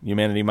knows?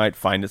 Humanity might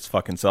find its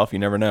fucking self. You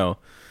never know.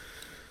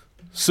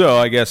 So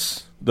I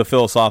guess the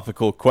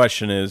philosophical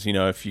question is,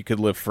 if you could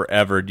live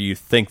forever, do you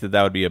think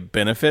that would be a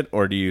benefit,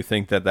 or do you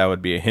think that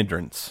would be a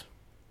hindrance?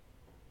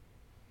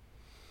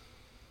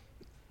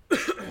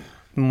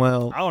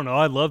 Well, I don't know.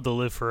 I'd love to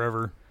live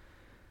forever.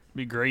 It'd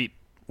be great.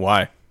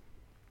 Why?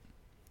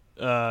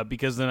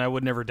 Because then I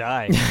would never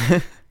die.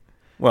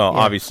 Well,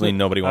 obviously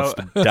nobody wants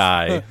to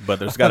die, but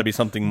there's got to be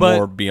something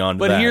more beyond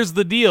that. But here's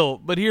the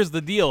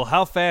deal.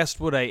 How fast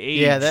would I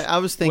age? Yeah, I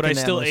was thinking would I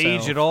that still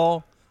myself. age at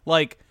all?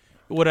 Like,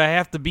 would I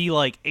have to be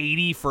like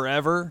 80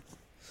 forever?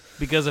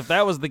 Because if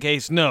that was the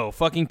case, no.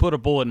 Fucking put a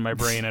bullet in my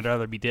brain. I'd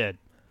rather be dead.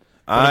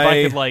 But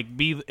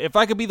if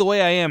I could be the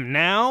way I am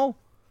now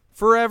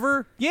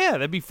forever, yeah,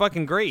 that'd be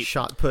fucking great.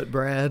 Shot put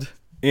Brad.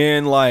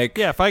 In like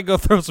Yeah, if I go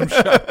throw some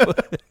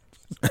shot.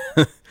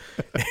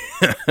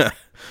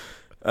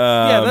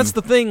 Yeah, that's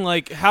the thing.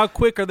 Like, how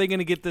quick are they going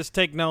to get this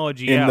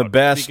technology in out? the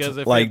best, Because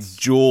if like it's-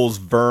 Jules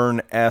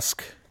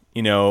Verne-esque,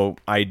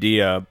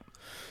 idea.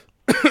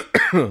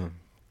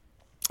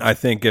 I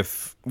think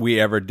if we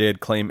ever did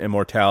claim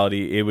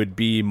immortality, it would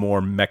be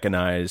more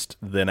mechanized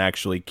than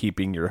actually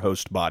keeping your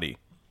host body.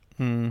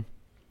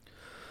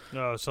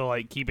 Oh, so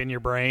like keeping your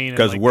brain and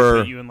 'Cause like,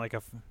 we're- put you in like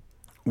a.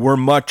 We're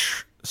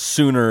much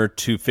sooner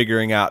to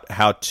figuring out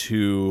how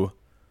to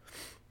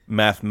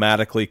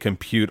mathematically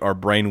compute our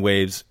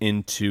brainwaves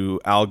into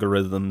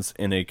algorithms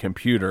in a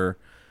computer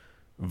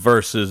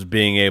versus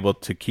being able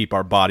to keep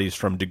our bodies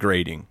from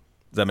degrading.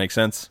 Does that make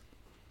sense?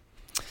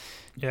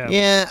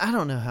 Yeah, I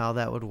don't know how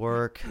that would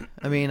work.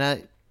 I mean,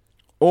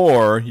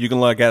 Or you can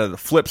look at it the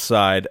flip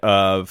side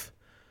of,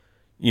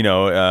 you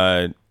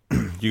can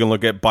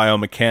look at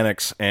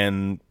biomechanics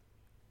and,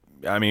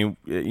 I mean,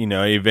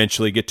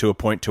 eventually get to a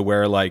point to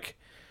where, like,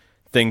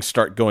 things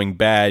start going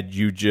bad,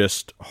 you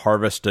just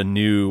harvest a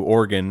new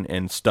organ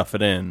and stuff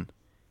it in,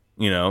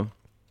 Your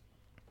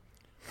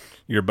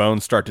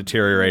bones start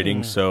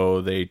deteriorating,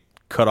 so they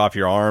cut off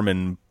your arm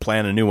and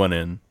plant a new one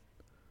in.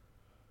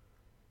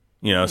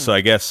 So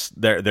I guess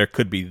there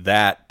could be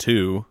that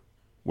too,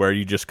 where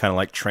you just kind of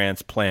like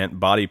transplant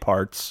body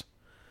parts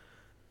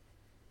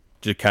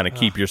to kind of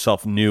keep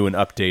yourself new and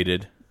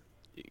updated.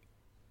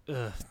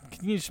 Can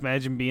you just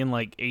imagine being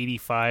like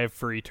 85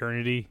 for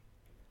eternity?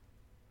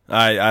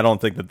 I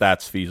don't think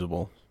that's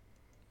feasible.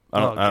 I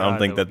don't God,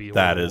 think that would be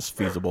that horrible. is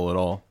feasible at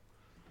all.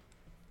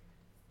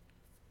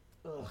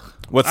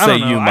 What I say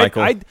don't you, know.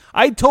 Michael?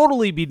 I'd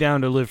totally be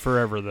down to live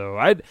forever, though.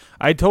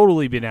 I'd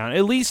totally be down.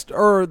 At least,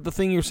 or the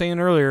thing you were saying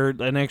earlier,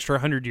 an extra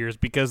 100 years,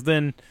 because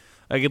then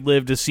I could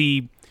live to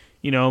see,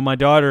 my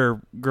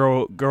daughter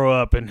grow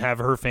up and have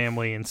her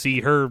family and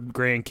see her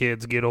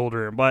grandkids get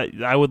older.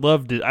 But I would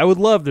love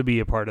to be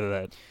a part of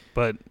that.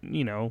 But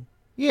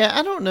yeah,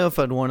 I don't know if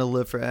I'd want to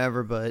live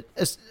forever, but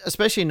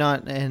especially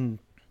not in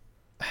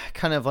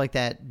kind of like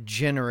that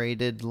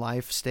generated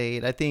life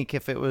state. I think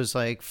if it was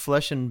like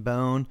flesh and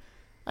bone,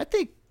 I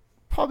think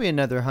probably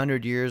another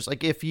 100 years.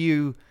 Like if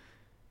it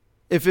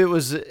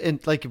was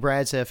like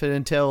Brad said, if it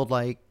entailed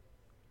like,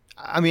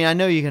 I mean, I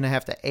know you're going to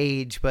have to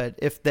age, but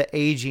if the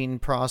aging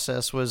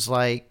process was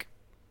like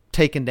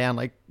taken down,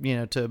 like,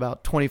 to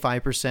about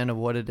 25% of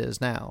what it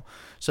is now.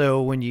 So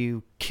when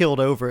you killed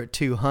over at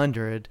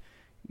 200,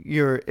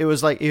 it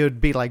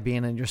would be like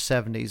being in your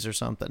 70s or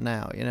something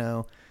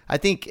now, I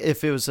think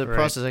if it was a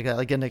process like that,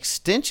 like an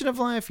extension of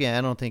life, yeah,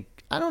 I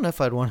don't know if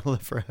I'd want to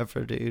live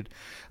forever, dude.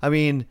 I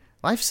mean,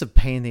 life's a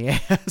pain in the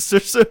ass.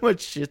 There's so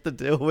much shit to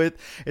deal with.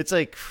 It's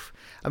like,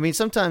 I mean,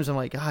 sometimes I'm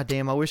like, God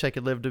damn, I wish I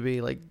could live to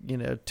be like,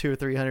 200 or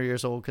 300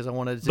 years old because I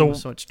wanted to do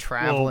so much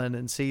traveling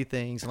and see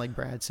things. And like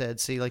Brad said,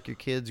 see like your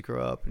kids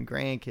grow up and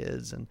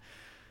grandkids.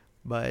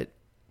 But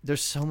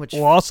there's so much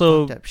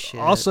fucked up shit.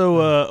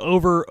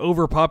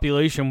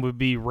 overpopulation would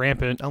be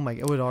rampant. Oh my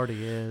God, it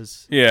already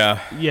is.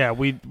 Yeah. Yeah,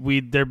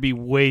 there'd be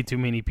way too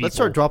many people. Let's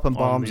start dropping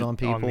bombs on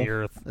people. On the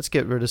earth. Let's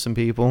get rid of some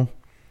people.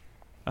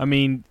 I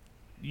mean,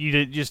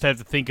 you just have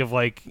to think of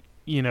like,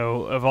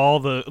 of all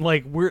the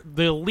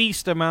the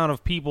least amount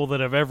of people that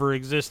have ever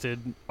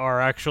existed are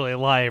actually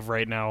alive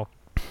right now.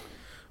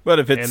 But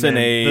if it's And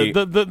in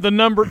then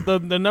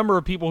the number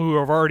of people who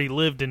have already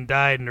lived and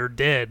died and are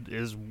dead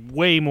is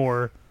way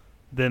more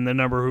than the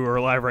number who are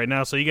alive right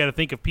now. So you got to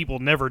think if people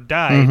never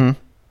died. Mm-hmm.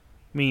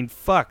 I mean,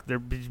 fuck,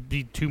 there'd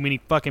be too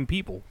many fucking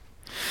people.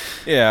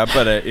 Yeah,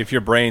 but if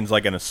your brain's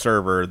like in a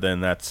server,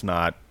 then that's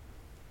not.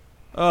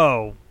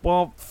 Oh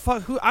well,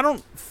 fuck.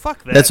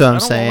 Fuck that. That's what I'm I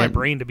don't saying. want my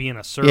brain to be in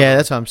a server. Yeah,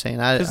 that's what I'm saying.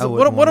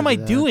 What am I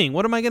doing?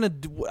 What am I gonna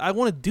do? I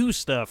want to do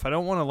stuff. I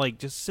don't want to like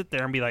just sit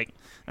there and be like,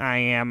 I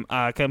am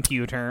a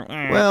computer.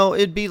 Well,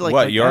 it'd be like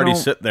What, you already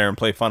don't- sit there and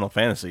play Final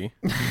Fantasy?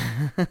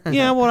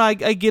 Yeah, well, I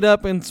get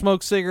up and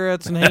smoke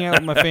cigarettes and hang out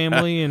with my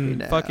family and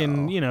No.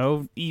 fucking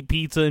eat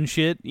pizza and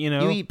shit.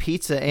 you eat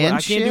pizza Well, and I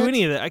can't shit? do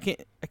any of that.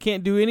 I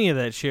can't do any of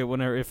that shit.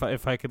 Whenever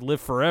if I could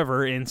live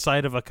forever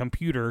inside of a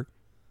computer,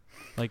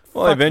 like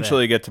Well, fuck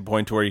eventually you get to a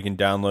point where you can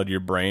download your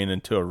brain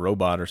into a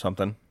robot or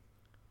something.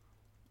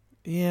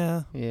 that.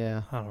 Yeah,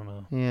 Yeah. I don't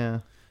know. Yeah.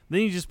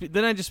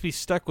 Then I'd just be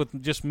stuck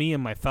with just me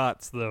and my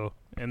thoughts though,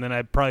 and then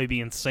I'd probably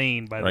be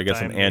insane by Or the I guess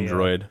time an they,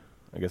 android.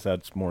 I guess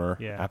that's more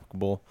Yeah.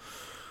 applicable.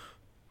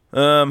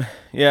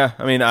 Yeah,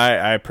 I mean,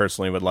 I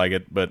personally would like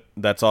it, but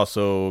that's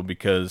also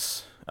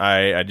because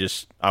I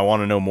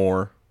want to know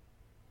more.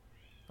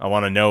 I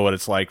want to know what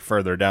it's like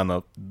further down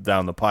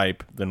the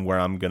pipe than where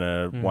I'm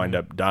gonna wind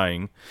up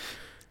dying.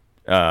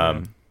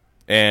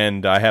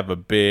 And I have a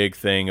big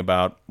thing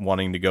about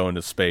wanting to go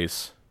into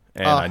space,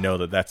 and I know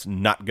that that's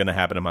not gonna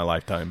happen in my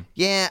lifetime.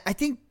 Yeah, I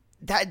think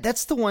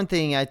that's the one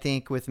thing I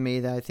think with me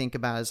that I think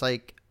about is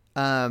like,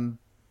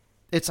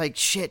 it's like,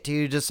 shit,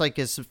 dude, just like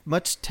as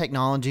much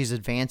technology is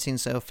advancing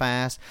so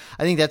fast.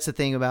 I think that's the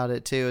thing about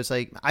it too. It's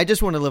like, I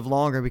just want to live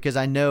longer because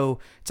I know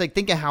it's like,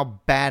 think of how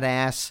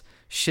badass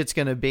shit's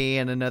going to be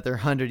in another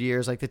 100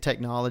 years, like the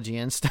technology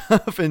and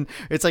stuff. And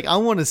it's like, I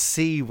want to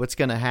see what's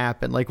going to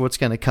happen, like what's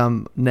going to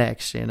come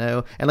next, you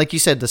know? And like you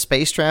said, the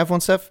space travel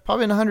and stuff,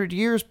 probably in 100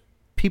 years,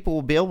 people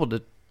will be able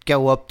to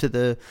go up to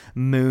the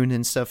moon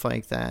and stuff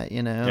like that,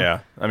 you know? Yeah.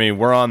 I mean,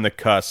 we're on the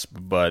cusp,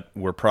 but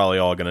we're probably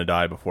all going to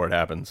die before it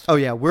happens. Oh,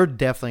 yeah. We're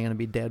definitely going to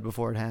be dead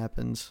before it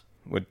happens.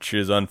 Which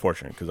is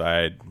unfortunate because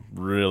I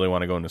really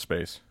want to go into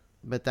space.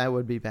 But that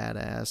would be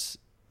badass.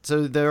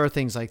 So there are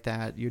things like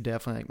that. You're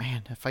definitely like,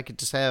 man, if I could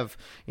just have,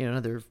 you know,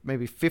 another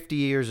maybe 50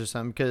 years or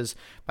something, because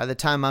by the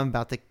time I'm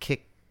about to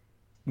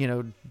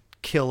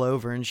kill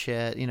over and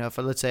shit, you know, if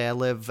let's say I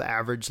live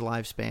average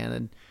lifespan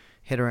and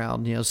hit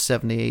around,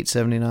 78,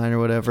 79 or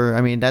whatever.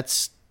 I mean,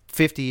 that's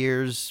 50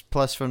 years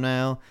plus from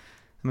now.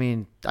 I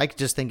mean, I could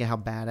just think of how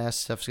badass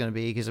stuff's going to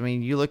be. Because, I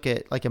mean, you look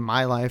at, like, in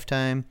my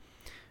lifetime,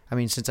 I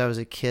mean, since I was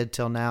a kid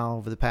till now,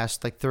 over the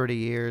past, 30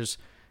 years,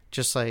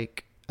 just,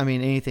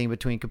 anything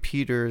between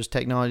computers,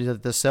 technology,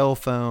 the cell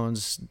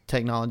phones,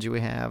 technology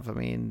we have, I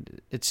mean,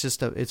 it's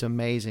just, it's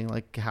amazing,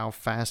 how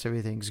fast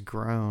everything's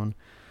grown.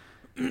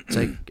 It's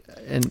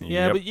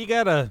but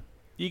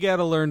you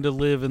gotta learn to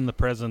live in the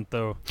present,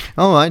 though.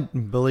 Oh,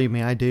 believe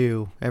me, I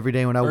do. Every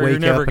day when I wake up, you're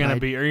never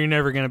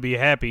gonna be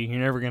happy. You're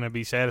never gonna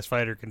be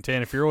satisfied or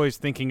content. If you're always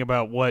thinking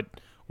about what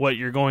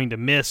you're going to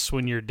miss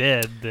when you're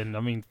dead, then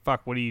I mean,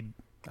 fuck. What do you?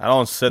 I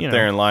don't sit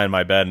there and lie in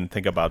my bed and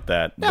think about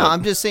that. No,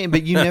 I'm just saying.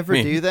 But you never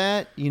do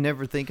that. You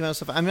never think about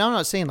stuff. I mean, I'm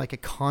not saying a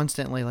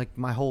constantly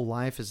my whole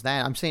life is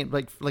that. I'm saying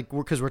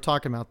because we're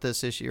talking about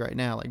this issue right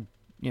now.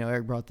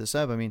 Eric brought this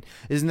up. I mean,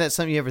 isn't that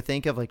something you ever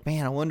think of?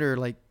 Man, I wonder,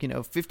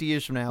 50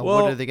 years from now,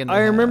 what are they going to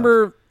have? I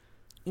remember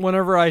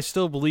whenever I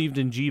still believed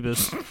in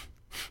Jeebus.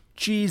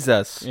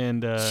 Jesus.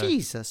 And,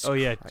 Jesus Oh,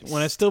 yeah. Christ.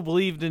 When I still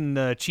believed in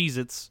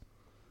Cheez-Its,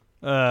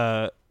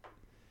 my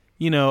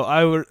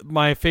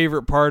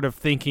favorite part of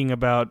thinking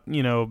about,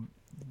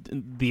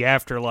 the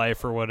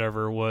afterlife or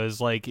whatever was,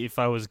 if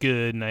I was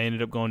good and I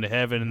ended up going to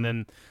heaven and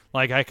then,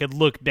 I could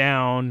look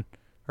down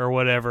or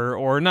whatever,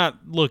 or not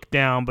look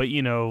down, but,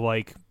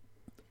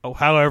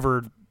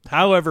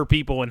 however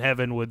people in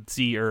heaven would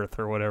see Earth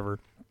or whatever,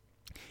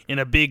 in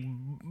a big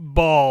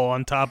ball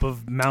on top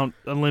of Mount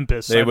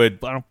Olympus. They would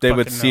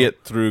see know.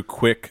 it through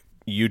quick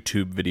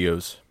YouTube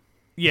videos.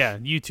 Yeah,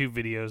 YouTube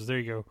videos. There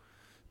you go.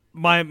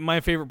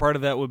 My favorite part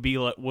of that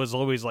was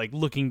always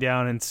looking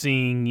down and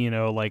seeing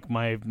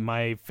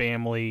my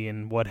family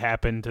and what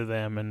happened to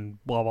them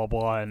and blah blah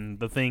blah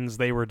and the things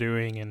they were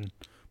doing and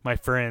my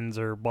friends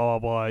or blah, blah,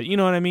 blah. You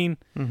know what I mean?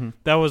 Mm-hmm.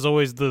 That was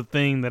always the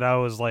thing that I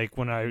was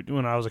when I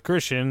was a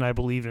Christian, I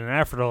believed in an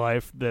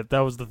afterlife, that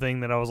was the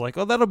thing that I was like,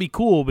 oh, that'll be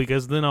cool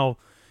because then I'll,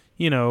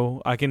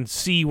 I can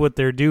see what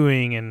they're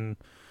doing.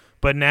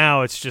 But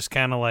now it's just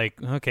kind of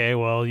okay,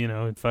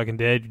 well, fucking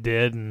dead, you're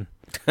dead. And,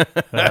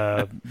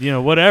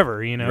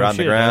 whatever, You're on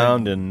the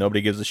ground and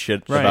nobody gives a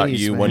shit about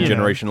you one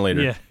generation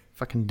later. Yeah.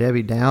 Fucking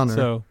Debbie Downer.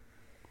 So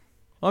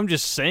I'm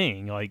just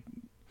saying,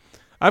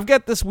 I've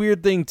got this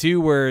weird thing, too,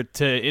 where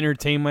to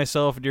entertain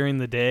myself during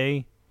the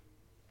day,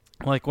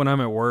 when I'm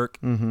at work,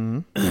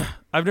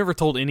 I've never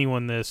told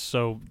anyone this,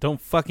 so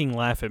don't fucking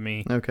laugh at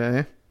me.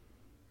 Okay.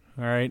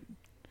 All right?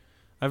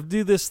 I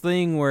do this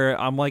thing where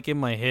I'm, in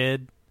my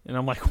head, and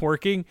I'm,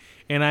 working,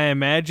 and I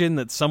imagine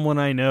that someone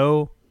I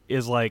know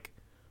is,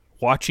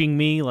 watching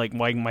me,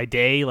 my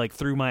day,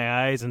 through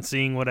my eyes and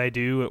seeing what I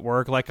do at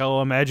work.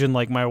 I'll imagine,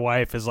 my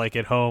wife is,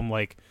 at home,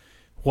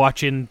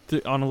 watching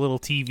on a little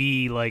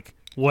TV,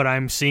 what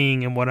I'm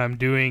seeing and what I'm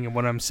doing and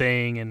what I'm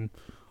saying and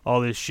all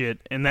this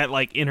shit, and that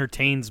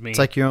entertains me.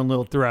 It's your own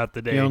little throughout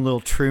the day, your own little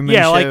Truman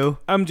show.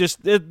 I'm just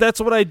that's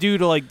what I do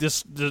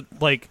to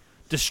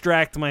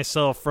distract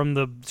myself from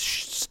the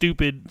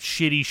stupid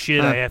shitty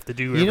shit I have to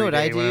do. You know what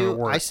I when I'm at do?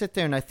 work. I sit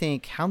there and I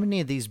think, how many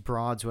of these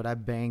broads would I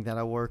bang that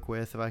I work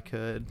with if I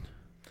could?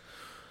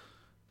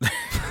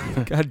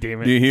 God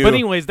damn it! But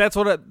anyways, that's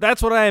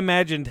what I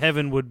imagined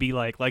heaven would be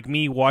like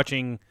me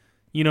watching.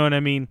 You know what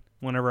I mean?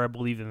 Whenever I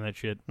believed in that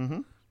shit.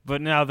 Mm-hmm.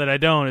 But now that I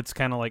don't, it's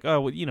kind of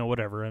oh,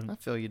 whatever. I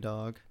feel you,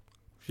 dog.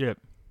 Shit.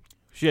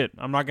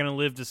 I'm not going to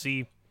live to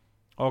see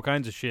all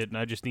kinds of shit, and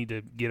I just need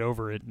to get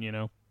over it,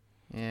 Yeah.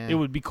 It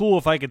would be cool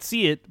if I could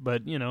see it,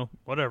 but,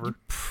 whatever. You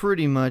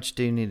pretty much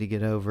do need to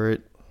get over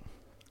it.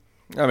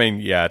 I mean,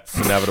 yeah, it's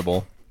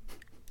inevitable.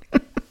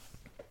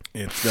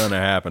 It's going to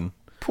happen.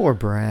 Poor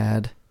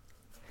Brad.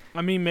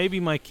 I mean, maybe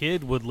my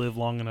kid would live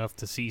long enough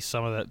to see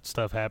some of that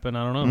stuff happen.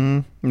 I don't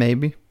know.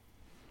 Maybe.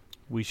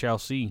 We shall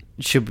see.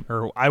 She'll,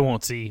 or I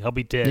won't see. I'll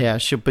be dead. Yeah,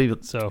 she'll be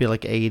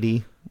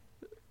 80.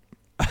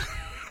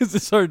 Is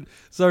this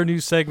our new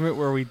segment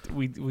where we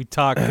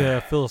talk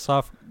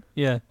philosophical?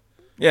 Yeah,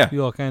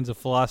 do all kinds of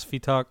philosophy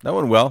talk. That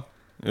went well.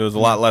 It was a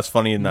lot less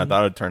funny than I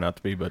thought it'd turn out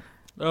to be, but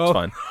it's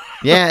fine.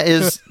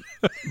 Yeah,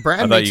 Brad?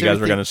 I thought you guys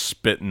were gonna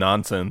spit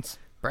nonsense.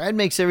 Brad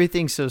makes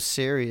everything so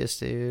serious,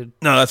 dude.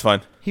 No, that's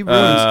fine. He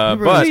ruins.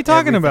 What are you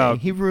talking about?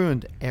 He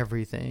ruined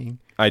everything.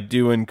 I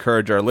do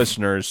encourage our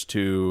listeners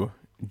to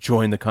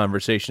join the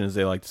conversation, as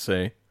they like to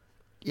say.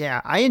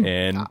 Yeah, I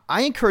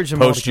encourage them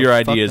post all to your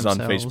fuck ideas on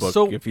themselves.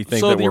 Facebook if you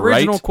think that we're right. So the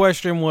original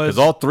question was, because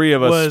all three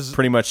of us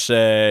pretty much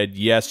said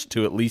yes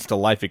to at least a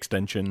life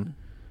extension,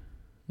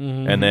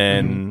 and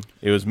then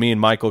it was me and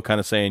Michael kind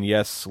of saying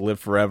yes, live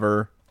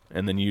forever,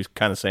 and then you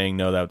kind of saying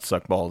no, that would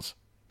suck balls.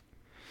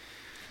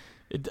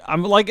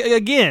 I'm like,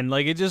 again,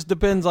 like it just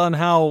depends on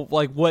how,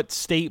 like, what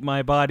state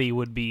my body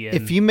would be in.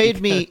 If you made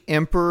me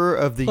emperor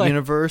of the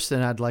universe,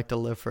 then I'd like to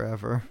live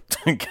forever.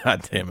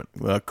 God damn it!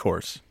 Well, of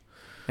course.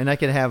 And I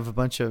could have a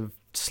bunch of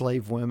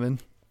slave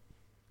women.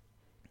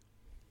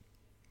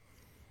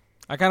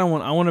 I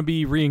want to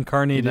be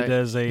reincarnated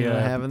as a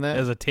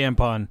as a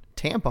tampon.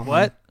 Tampon.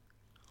 What?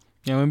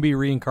 Yeah, I'm gonna be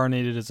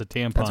reincarnated as a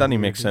tampon. That doesn't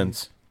even make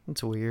sense.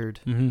 That's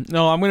weird. Mm-hmm.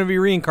 No, I'm gonna be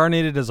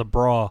reincarnated as a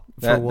bra.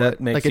 For what? That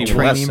makes like a even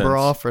less training sense.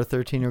 bra for a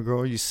 13-year-old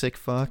girl? You sick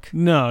fuck.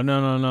 No.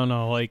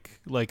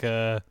 Like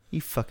a.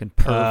 You fucking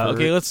pervert.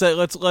 Okay,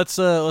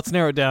 let's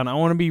narrow it down. I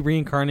want to be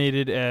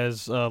reincarnated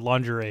as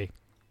lingerie,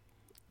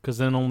 because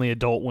then only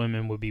adult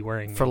women would be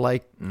wearing. For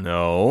like.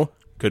 No,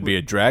 could be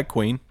a drag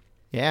queen.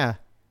 Yeah.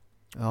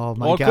 Oh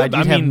my God!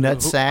 You'd have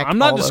nutsack. I'm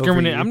not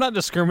discriminating. I'm not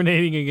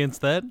discriminating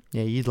against that.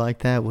 Yeah, you'd like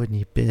that, wouldn't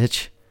you,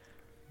 bitch?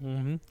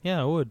 Mm-hmm.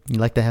 Yeah, I would.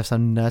 You'd like to have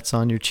some nuts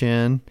on your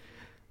chin.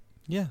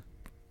 Yeah.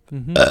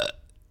 Mm-hmm.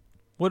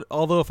 What?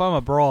 Although if I'm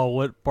a bra,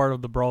 what part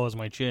of the bra is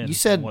my chin? You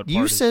said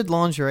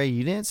lingerie.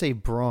 You didn't say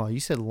bra. You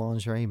said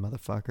lingerie,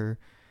 motherfucker.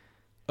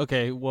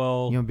 Okay,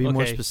 well, you want to be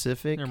more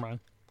specific? Never mind.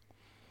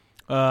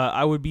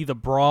 I would be the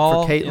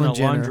bra in a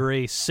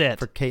lingerie set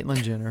for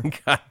Caitlyn Jenner.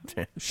 God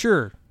damn.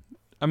 Sure.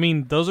 I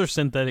mean, those are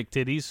synthetic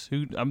titties.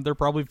 They're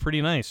probably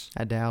pretty nice.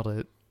 I doubt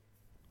it.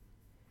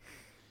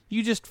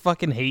 You just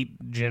fucking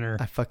hate Jenner.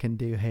 I fucking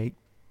do hate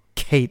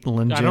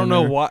Caitlyn Jenner.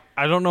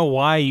 I don't know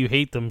why you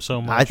hate them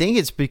so much. I think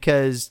it's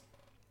because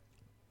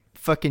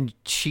fucking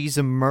she's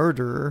a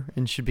murderer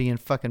and should be in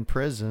fucking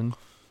prison.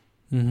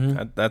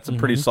 Mm-hmm. That's a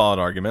pretty solid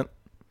argument.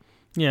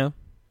 Yeah.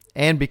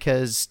 And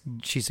because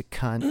she's a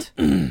cunt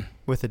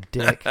with a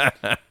dick.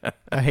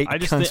 I hate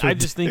cunts I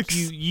just think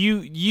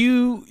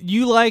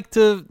you like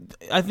to.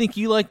 I think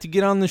you like to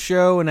get on the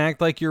show and act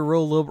like you're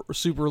real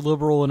super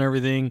liberal and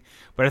everything.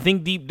 But I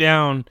think deep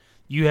down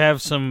you have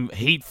some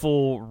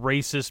hateful,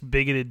 racist,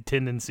 bigoted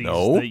tendencies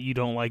that you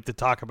don't like to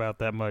talk about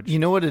that much. You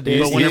know what it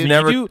is? He's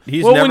never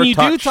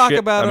talked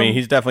shit. I mean,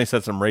 he's definitely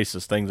said some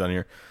racist things on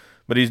here,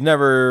 but he's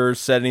never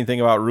said anything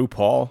about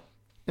RuPaul.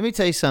 Let me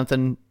tell you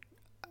something.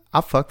 I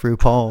fuck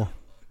RuPaul,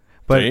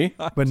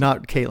 but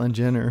not Caitlyn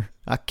Jenner.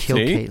 I kill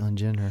Caitlyn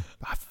Jenner.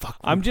 I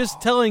fuck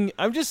RuPaul.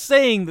 I'm just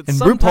saying that and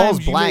sometimes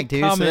RuPaul's black,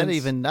 dude.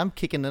 Comments, so I'm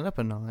kicking it up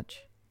a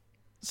notch.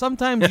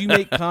 Sometimes you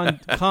make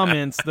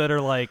comments that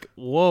are like,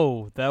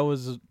 "Whoa, that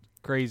was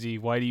crazy.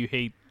 Why do you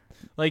hate?"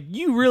 Like,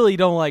 you really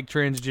don't like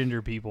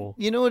transgender people.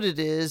 You know what it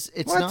is?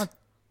 It's not.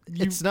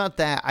 It's not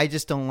that. I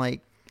just don't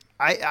like.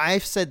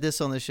 I've said this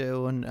on the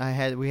show,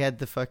 and we had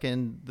the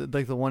fucking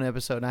like the one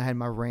episode, and I had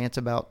my rants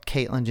about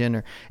Caitlyn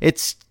Jenner.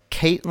 It's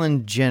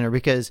Caitlyn Jenner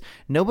because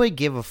nobody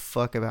gave a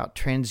fuck about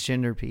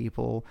transgender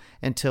people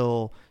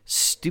until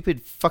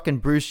stupid fucking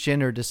Bruce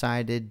Jenner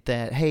decided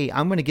that, hey,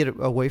 I'm going to get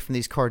away from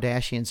these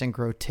Kardashians and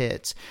grow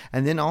tits,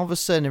 and then all of a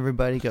sudden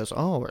everybody goes,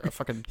 oh, we're a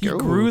fucking you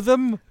grew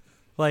them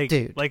like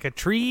a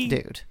tree,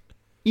 dude.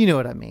 You know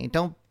what I mean?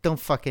 Don't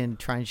fucking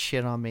try and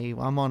shit on me.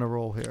 I'm on a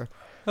roll here.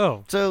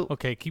 Oh, so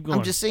okay, keep going.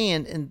 I'm just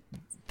saying, and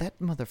that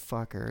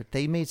motherfucker,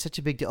 they made such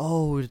a big deal.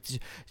 Oh,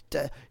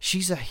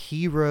 she's a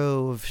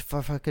hero of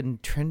fucking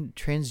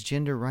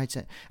transgender rights.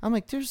 I'm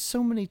like, there's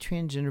so many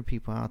transgender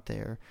people out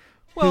there.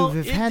 Well,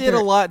 who've it did a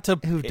lot to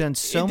who've done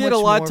so much. It did a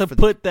lot more to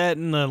put that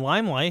in the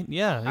limelight.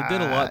 Yeah, it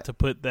did a lot to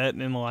put that in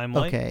the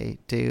limelight. Okay,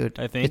 dude,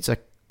 I think it's a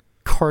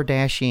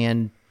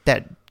Kardashian,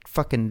 that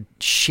fucking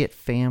shit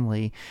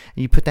family.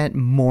 And you put that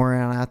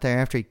moron out there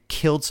after he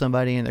killed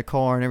somebody in the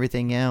car and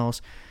everything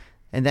else.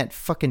 And that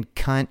fucking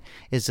cunt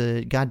is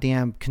a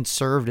goddamn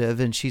conservative,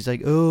 and she's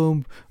like,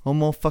 oh,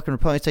 I'm all fucking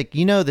Republican. It's like,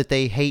 you know that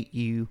they hate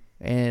you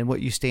and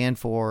what you stand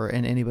for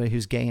and anybody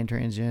who's gay and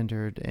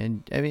transgendered.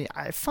 And, I mean,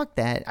 fuck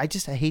that. I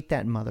hate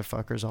that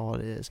motherfucker is all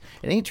it is.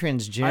 It ain't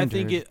transgender. I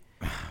think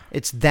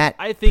it's that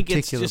I think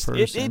particular it's just,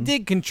 person. It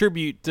did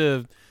contribute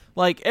to,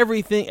 like,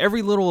 everything,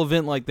 every little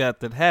event like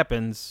that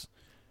happens.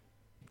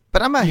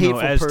 But I'm a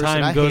hateful as person.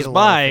 time I goes hate a lot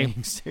by, of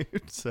things,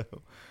 dude, so...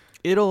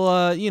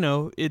 It'll,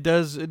 it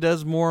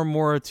does more and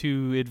more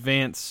to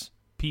advance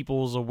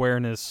people's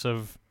awareness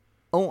of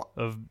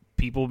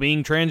people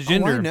being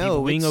transgender,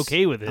 people being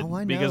okay with it.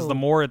 Because the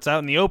more it's out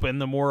in the open,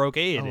 the more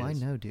okay it is. I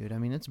know, dude. I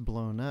mean, it's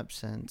blown up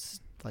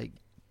since, like,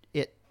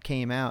 it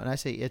came out, and I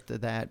say it to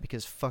that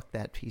because fuck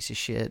that piece of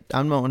shit.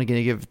 I'm not going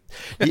to give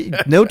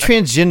no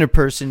transgender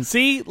person.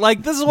 See,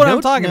 like this is what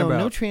I'm talking about.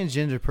 No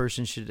transgender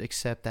person should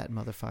accept that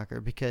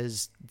motherfucker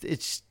because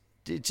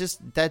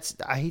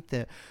I hate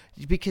that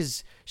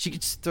because she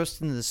gets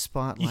thrust into the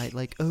spotlight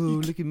like, oh,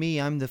 look at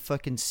me, I'm the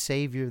fucking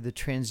savior of the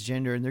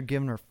transgender, and they're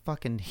giving her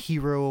fucking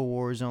hero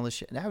awards and all this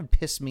shit. That would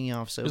piss me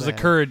off so bad. It was a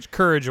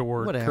courage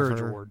award. Whatever.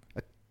 Courage award.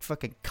 A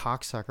fucking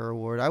cocksucker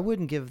award. I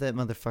wouldn't give that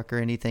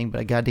motherfucker anything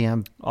but a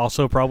goddamn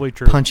Also probably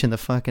true. punch in the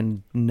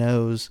fucking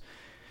nose.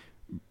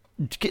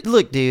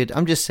 Look, dude,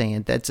 I'm just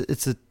saying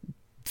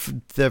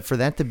for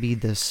that to be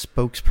the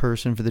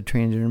spokesperson for the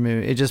transgender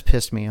movement, it just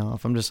pissed me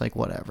off. I'm just like,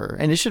 whatever.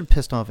 And it should have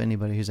pissed off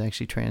anybody who's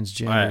actually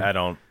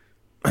transgender.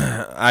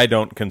 I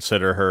don't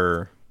consider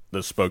her the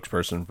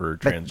spokesperson for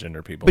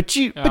transgender people. But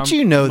you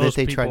know that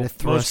they try to Most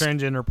thrust.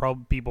 transgender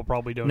people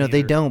probably don't. No, either.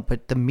 they don't.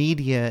 But the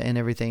media and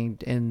everything,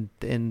 and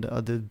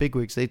the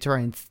bigwigs, they try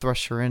and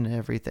thrust her into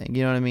everything.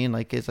 You know what I mean?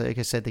 Like like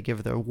I said, they give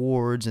her the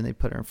awards and they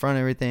put her in front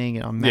of everything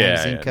and on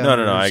magazine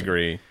covers. No. I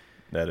agree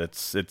that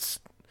it's.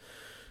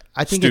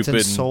 I think stupid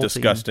it's insulting. and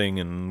disgusting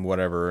and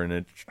whatever,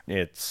 and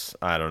it's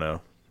I don't know.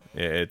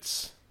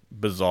 It's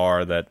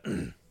bizarre that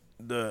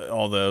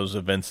all those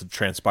events have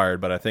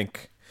transpired, but I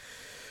think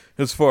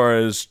as far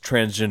as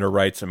transgender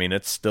rights, I mean,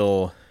 it's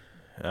still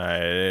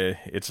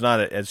it's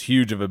not as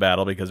huge of a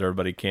battle because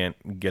everybody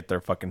can't get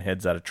their fucking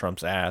heads out of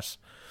Trump's ass.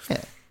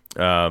 Yeah.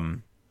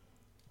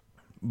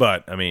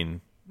 But I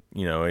mean,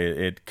 you know,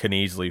 it can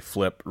easily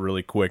flip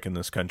really quick in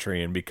this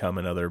country and become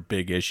another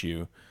big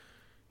issue.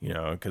 You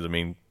know, because I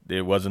mean,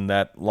 it wasn't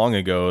that long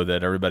ago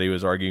that everybody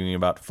was arguing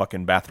about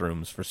fucking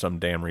bathrooms for some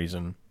damn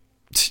reason.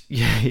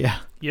 Yeah.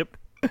 Yep.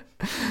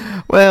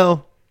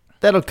 Well,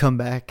 that'll come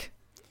back.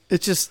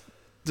 It's just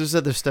there's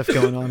other stuff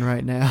going on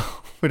right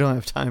now. We don't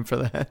have time for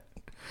that.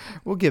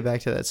 We'll get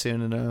back to that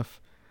soon enough.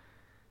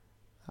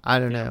 I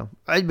don't know.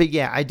 But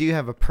yeah, I do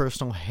have a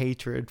personal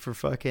hatred for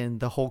fucking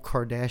the whole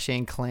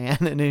Kardashian clan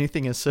and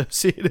anything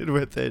associated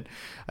with it.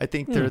 I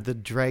think they're the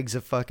dregs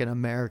of fucking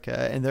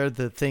America, and they're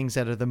the things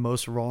that are the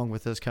most wrong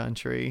with this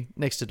country,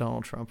 next to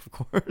Donald Trump, of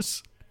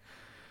course.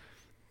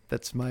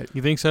 That's my...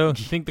 You think so? You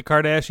think the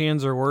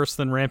Kardashians are worse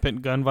than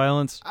rampant gun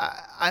violence?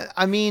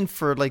 I mean,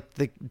 for like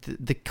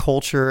the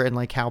culture and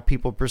like how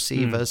people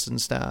perceive us and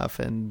stuff,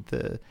 and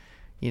the...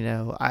 You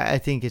know, I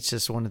think it's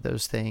just one of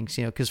those things,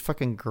 you know, because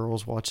fucking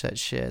girls watch that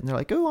shit and they're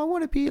like, oh, I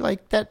want to be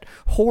like that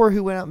whore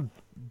who went out and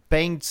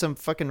banged some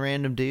fucking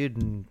random dude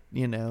and,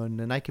 you know, and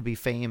then I could be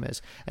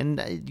famous.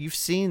 And you've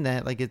seen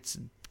that. Like, it's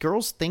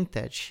girls think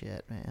that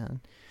shit,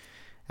 man.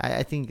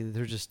 I think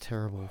they're just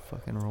terrible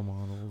fucking role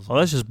models. Well,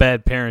 that's just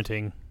bad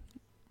parenting.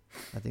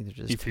 I think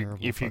they're just terrible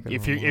if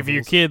your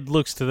your kid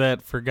looks to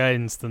that for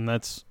guidance, then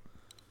that's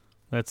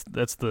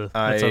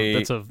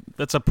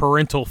a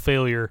parental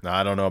failure. No,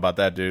 I don't know about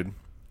that, dude.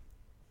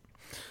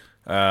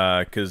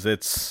 Because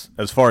it's,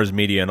 as far as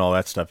media and all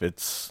that stuff,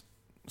 it's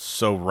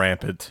so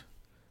rampant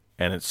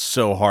and it's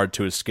so hard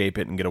to escape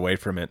it and get away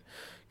from it.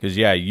 Because,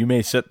 yeah, you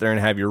may sit there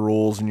and have your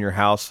rules in your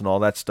house and all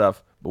that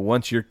stuff, but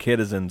once your kid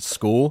is in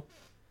school,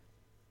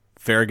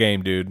 fair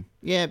game, dude.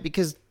 Yeah,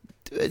 because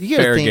you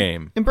gotta fair think,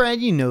 game. And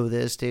Brad, you know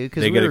this, dude.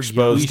 Because they get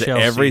exposed to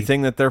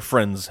everything that their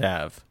friends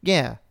have.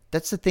 Yeah.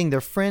 That's the thing.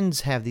 Their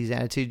friends have these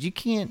attitudes. You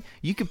can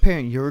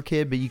parent your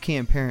kid, but you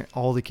can't parent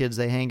all the kids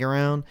they hang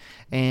around.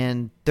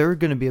 And they're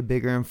going to be a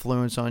bigger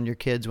influence on your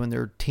kids when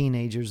they're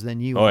teenagers than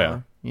you are.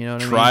 Yeah. You know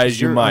what Try I mean?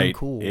 as you might,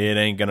 uncool. It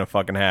ain't going to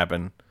fucking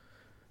happen.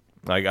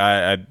 Like,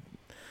 I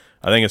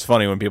think it's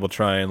funny when people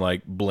try and,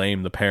 like,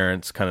 blame the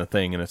parents kind of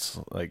thing. And it's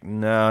like,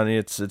 no,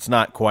 it's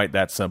not quite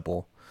that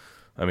simple.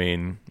 I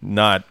mean,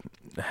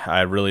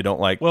 I really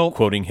don't like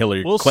quoting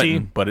Hillary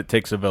Clinton, but it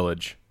takes a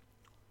village.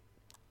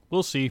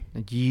 We'll see.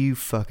 You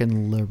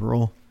fucking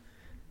liberal.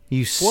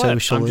 You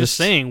socialist. I'm just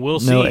saying, we'll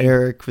see. No,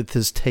 Eric with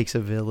his takes a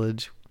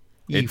village.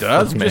 It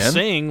does, man. Just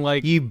saying,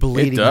 like, you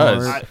bleeding it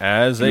does. heart.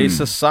 As a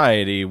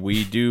society,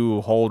 we do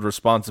hold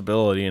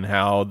responsibility in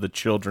how the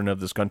children of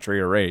this country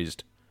are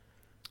raised.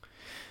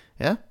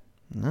 Yeah.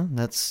 No,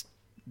 that's,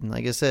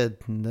 like I said,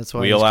 that's why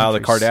we allow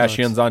the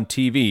Kardashians on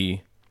TV.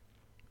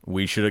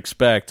 We should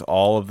expect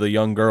all of the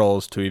young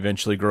girls to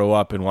eventually grow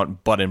up and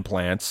want butt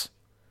implants.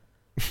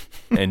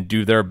 And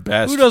do their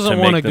best to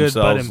make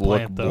themselves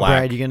look black.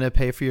 Brad, you gonna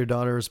pay for your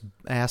daughter's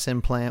ass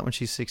implant when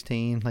she's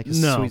 16, like a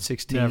sweet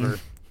 16? Never.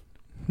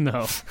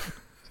 No.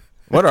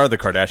 What are the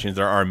Kardashians?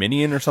 They're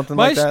Armenian or something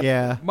like that?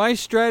 Yeah. My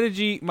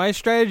strategy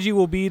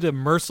will be to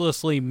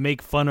mercilessly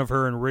make fun of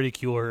her and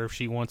ridicule her if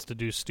she wants to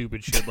do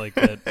stupid shit like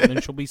that. And then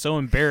she'll be so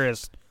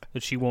embarrassed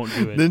that she won't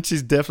do it. Then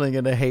she's definitely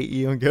gonna hate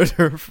you and go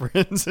to her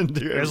friends and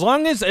do it. As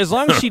long as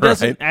she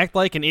doesn't act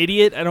like an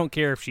idiot, I don't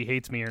care if she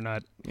hates me or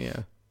not. Yeah.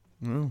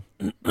 Well,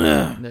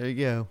 there you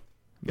go.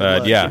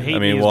 Yeah, I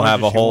mean, we'll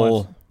have a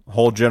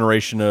whole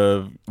generation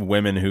of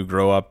women who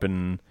grow up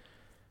and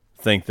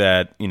think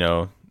that, you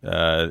know,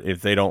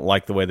 if they don't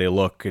like the way they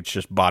look, it's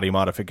just body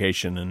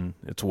modification and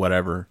it's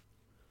whatever.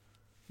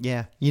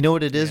 Yeah. You know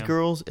what it is,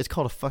 girls? It's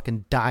called a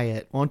fucking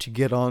diet. Why don't you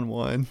get on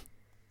one?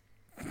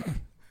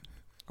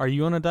 Are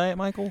you on a diet,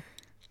 Michael?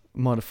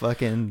 I'm on a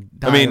fucking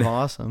diet of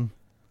awesome.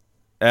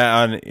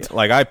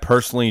 I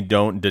personally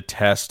don't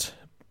detest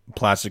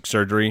plastic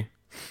surgery.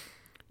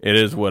 It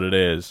is what it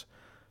is.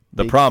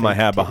 The problem I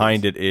have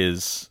behind it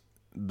is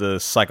the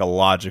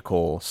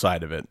psychological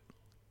side of it.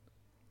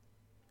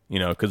 You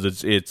know,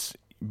 because it's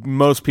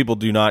most people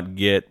do not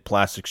get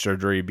plastic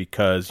surgery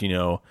because, you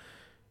know,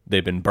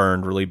 they've been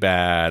burned really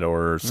bad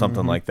or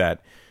something like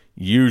that.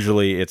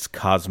 Usually it's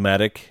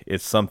cosmetic.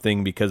 It's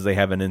something because they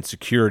have an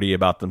insecurity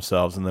about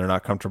themselves and they're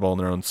not comfortable in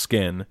their own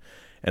skin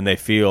and they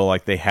feel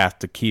like they have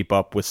to keep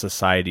up with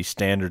society's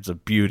standards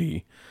of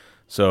beauty.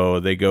 So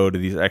they go to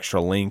these extra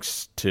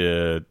lengths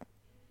to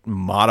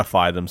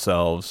modify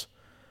themselves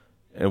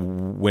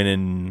when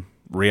in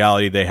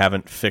reality they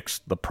haven't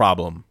fixed the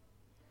problem.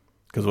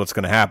 Because what's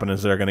going to happen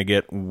is they're going to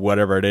get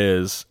whatever it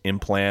is,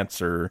 implants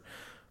or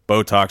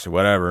Botox or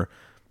whatever,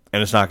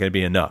 and it's not going to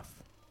be enough.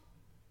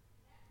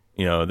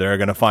 You know, they're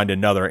going to find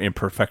another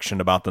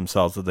imperfection about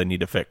themselves that they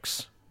need to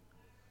fix.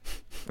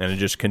 And it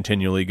just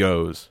continually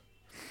goes.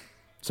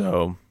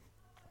 So,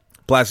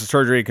 plastic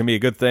surgery can be a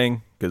good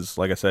thing because,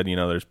 like I said, you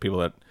know, there's people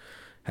that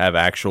have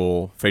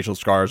actual facial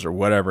scars or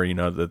whatever, you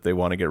know, that they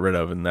want to get rid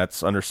of, and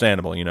that's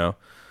understandable, you know.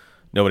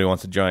 Nobody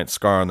wants a giant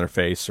scar on their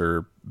face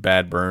or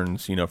bad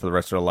burns, you know, for the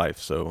rest of their life.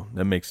 So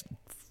that makes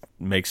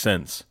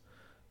sense.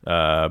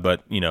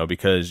 But, you know,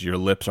 because your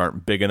lips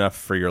aren't big enough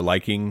for your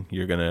liking,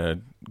 you're going to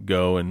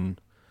go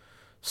and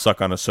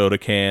suck on a soda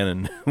can.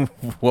 And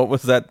what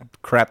was that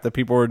crap that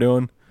people were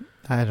doing?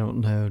 I don't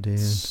know, dude.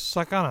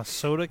 Suck on a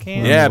soda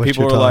can? Yeah, what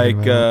people you're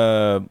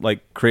were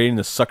like creating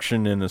the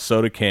suction in a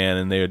soda can,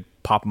 and they would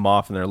pop them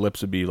off, and their lips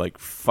would be like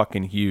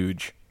fucking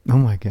huge. Oh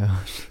my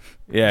gosh.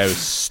 Yeah, it was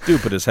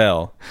stupid as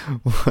hell.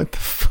 What the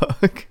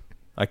fuck?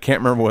 I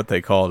can't remember what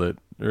they called it.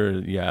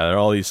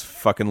 All these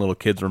fucking little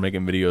kids were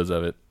making videos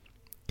of it.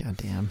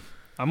 Goddamn.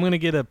 I'm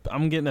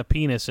getting a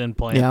penis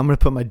implant. Yeah, I'm gonna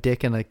put my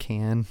dick in a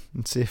can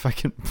and see if I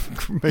can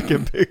make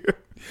it bigger.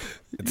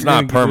 It's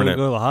not permanent.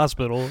 Go to the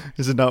hospital.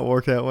 Does it not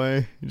work that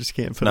way? You just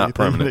can't put not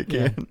anything permanent.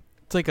 in a can. Yeah.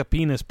 It's like a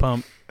penis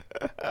pump.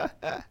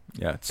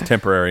 Yeah, it's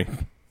temporary.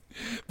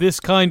 This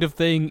kind of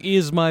thing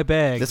is my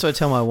bag. That's what I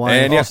tell my wife.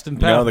 And Austin you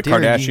know, Powell. the Dear,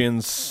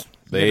 Kardashians, you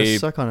they gotta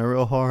suck on it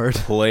real hard.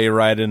 play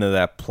right into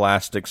that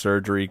plastic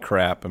surgery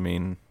crap. I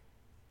mean,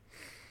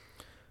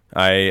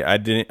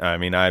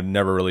 I've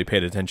never really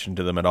paid attention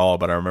to them at all,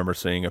 but I remember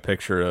seeing a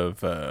picture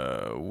of,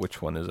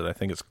 which one is it? I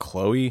think it's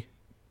Chloe.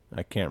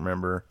 I can't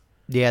remember.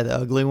 Yeah, the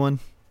ugly one.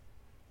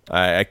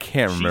 I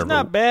can't remember. She's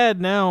not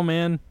bad now,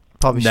 man.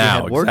 Probably now,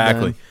 should have work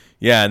exactly. done.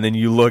 Yeah, and then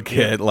you look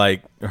at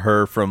like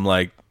her from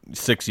like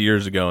 6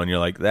 years ago, and you're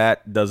like,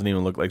 that doesn't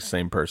even look like the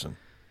same person.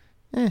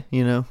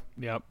 You know,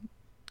 Yep.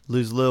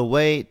 lose a little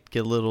weight,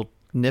 get a little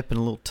nip and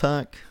a little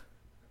tuck.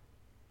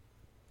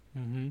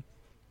 Mm-hmm.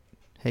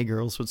 Hey,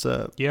 girls, what's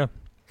up? Yeah.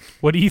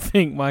 What do you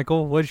think,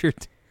 Michael? What's your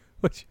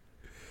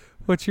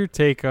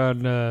take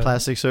on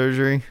Plastic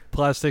surgery?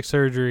 plastic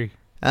surgery?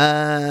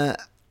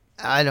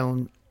 I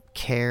don't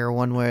care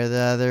one way or the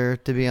other,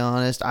 to be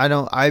honest.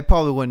 I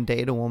probably wouldn't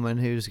date a woman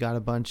who's got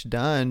a bunch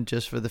done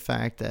just for the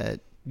fact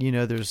that, you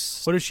know,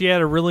 there's... What if she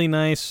had a really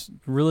nice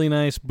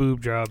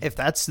boob job? If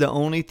that's the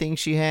only thing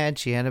she had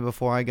it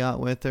before I got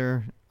with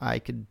her, I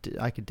could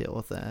deal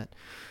with that.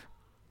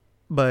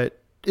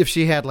 But if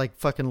she had like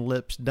fucking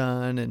lips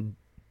done and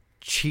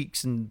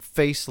cheeks and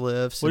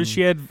facelifts, What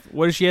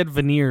if she had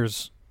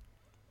veneers?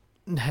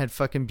 had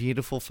fucking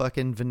beautiful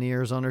fucking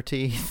veneers on her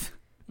teeth?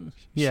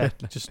 Yeah,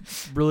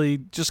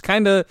 just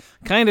kind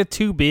of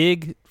too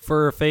big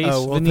for her face.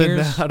 Oh, well,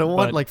 veneers. then I don't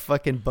want like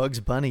fucking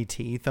Bugs Bunny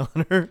teeth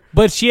on her.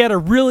 But she had a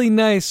really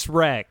nice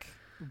rack,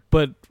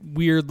 but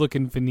weird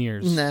looking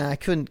veneers. Nah, I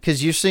couldn't,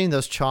 because you're seeing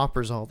those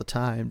choppers all the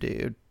time,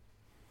 dude.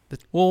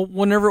 Well,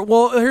 whenever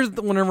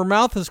her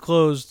mouth is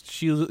closed,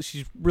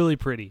 she's really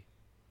pretty.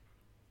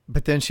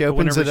 But then she But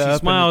opens whenever it she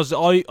up. smiles,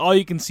 all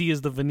you can see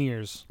is the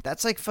veneers.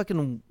 That's like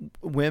fucking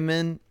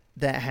women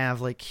that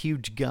have like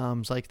huge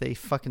gums, like they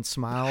fucking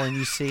smile and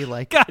you see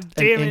like God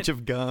damn an it. inch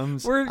of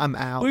gums. I'm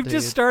out. We've dude.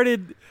 just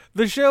started.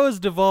 The show has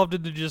devolved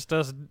into just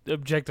us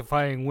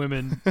objectifying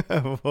women.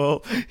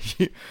 well,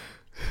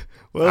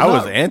 I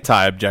was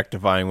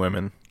anti-objectifying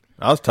women.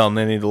 I was telling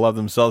them they need to love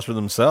themselves for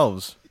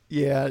themselves.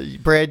 Yeah,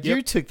 Brad, Yep.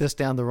 you took this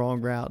down the wrong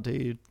route,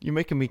 dude. You're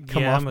making me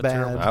come Yeah, off I'm a bad.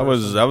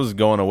 terrible I was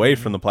going away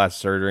from the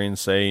plastic surgery and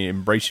say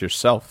embrace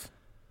yourself.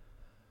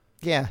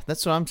 Yeah,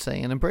 that's what I'm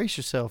saying. Embrace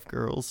yourself,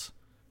 girls.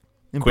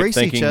 Quit Embrace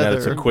thinking each that other.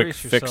 it's a quick Embrace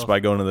fix yourself. by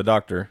going to the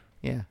doctor.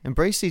 Yeah,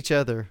 embrace each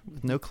other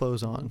with no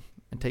clothes on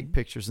and take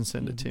pictures and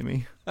send it to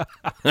me.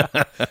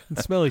 And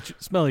smell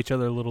each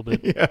other a little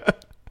bit. Yeah,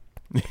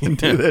 and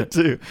do that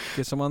too.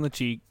 Kiss them on the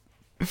cheek.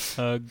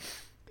 Hug.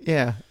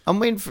 Yeah, I'm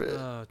waiting for.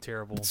 Oh,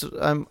 terrible. So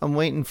I'm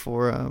waiting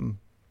for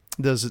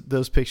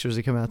those pictures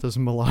to come out. Those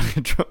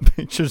Melania Trump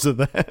pictures of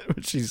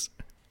that.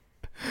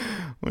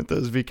 Won't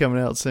those be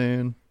coming out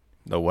soon?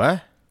 The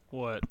what?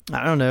 What?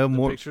 I don't know.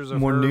 More pictures of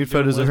more her nude doing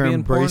photos of her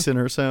lesbian porn? embracing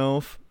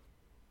herself.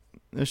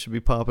 This should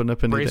be popping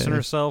up any Bracing day.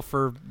 herself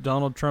for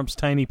Donald Trump's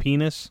tiny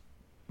penis.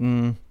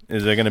 Is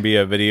Is there going to be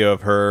a video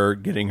of her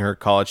getting her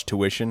college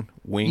tuition?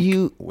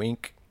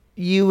 Wink.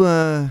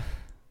 You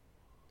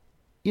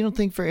don't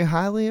think very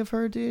highly of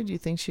her, dude? You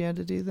think she had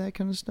to do that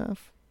kind of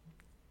stuff?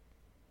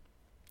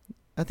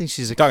 I think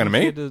she's talking to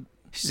me.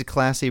 She's a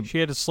classy. She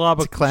had to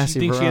slob.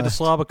 She had to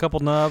slob a couple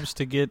knobs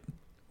to get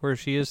where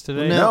she is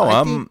today. No,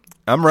 I'm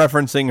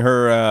referencing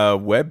her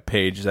web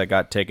page that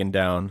got taken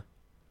down.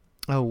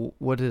 Oh,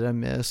 what did I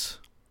miss?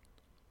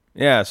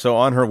 Yeah, so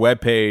on her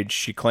web page,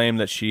 she claimed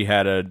that she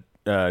had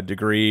a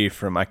degree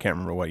from I can't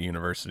remember what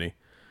university,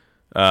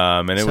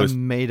 and it was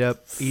made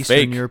up fake.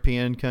 Eastern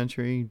European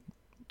country.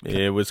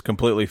 It was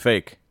completely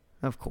fake.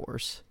 Of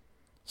course.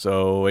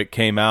 So it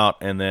came out,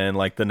 and then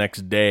like the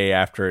next day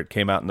after it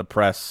came out in the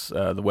press,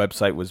 the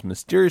website was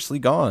mysteriously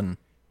gone.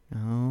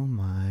 Oh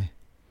my.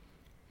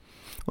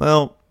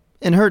 Well,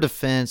 in her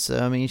defense,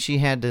 I mean, she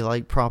had to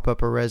like prop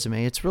up her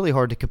resume. It's really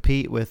hard to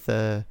compete with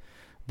the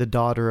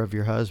daughter of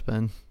your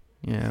husband,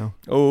 you know.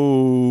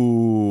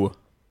 Oh.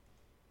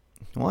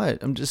 What?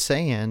 I'm just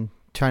saying,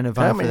 trying to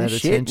vie for that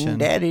shit attention. in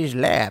Daddy's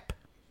lap.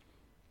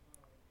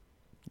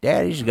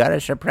 Daddy's got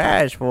a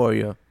surprise for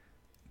you.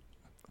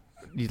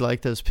 You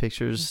like those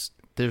pictures?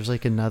 There's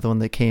like another one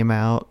that came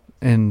out,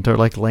 and they're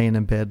like laying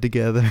in bed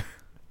together.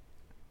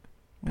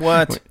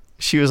 What?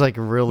 She was like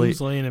really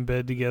Who's laying in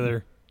bed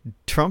together?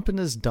 Trump and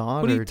his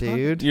daughter,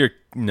 dude.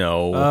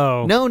 No.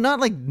 Oh, No, not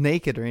like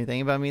naked or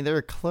anything, but I mean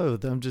they're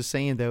clothed. I'm just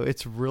saying though,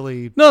 it's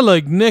really, not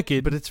like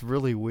naked, but it's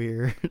really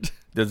weird.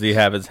 Does he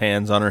have his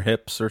hands on her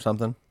hips or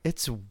something?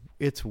 It's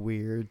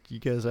weird. You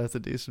guys have to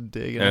do some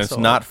digging. And it's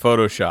not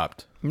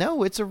photoshopped.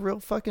 No, it's a real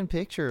fucking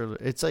picture.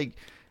 It's like,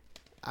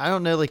 I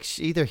don't know, like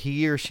either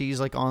he or she's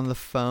like on the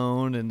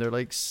phone and they're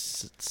like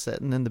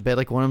sitting in the bed,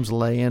 like one of them's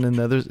laying and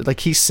the other's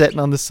like he's sitting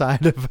on the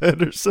side of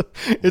it or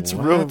something. It's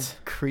real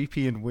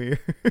creepy and weird.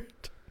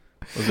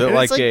 Was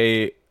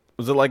it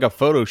was it like a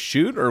photo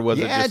shoot or was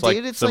it just like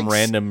dude, some like,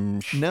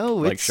 random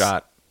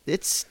shot?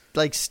 It's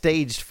like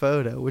staged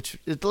photo, which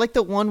it's like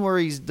the one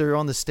where they're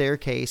on the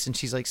staircase and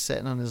she's like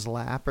sitting on his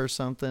lap or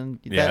something.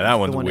 Yeah, that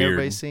one's the one weird.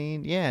 Everybody's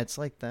seen. Yeah, it's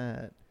like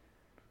that.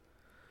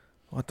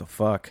 What the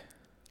fuck?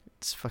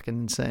 It's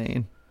fucking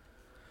insane.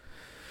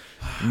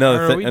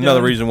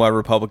 Another reason why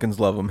Republicans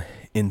love them: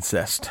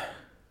 incest.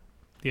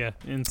 Yeah,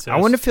 incest. I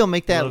wonder if he'll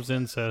make that. Loves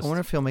incest. I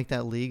wonder if he'll make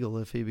that legal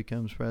if he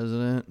becomes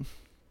president.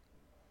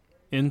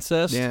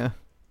 Incest? Yeah,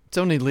 it's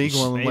only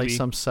legal in like Maybe.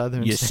 some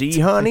southern. You states.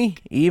 see, honey?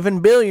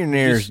 Even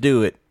billionaires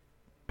do it.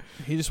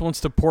 He just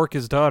wants to pork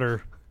his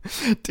daughter.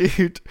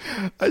 Dude,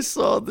 I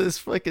saw this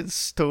fucking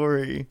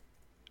story.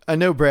 I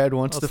know Brad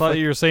wants to. I thought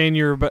you were saying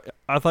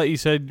I thought you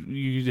said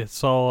you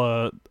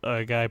saw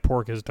a guy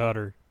pork his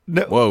daughter.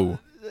 No, Whoa.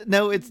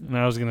 no, it's And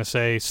I was gonna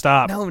say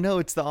stop. no,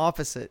 it's the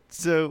opposite.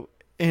 So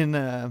in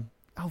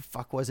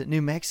was it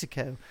New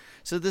Mexico?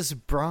 So this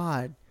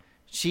broad,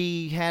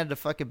 she had to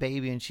fuck a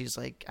baby and she's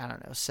like, I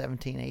don't know,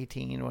 17,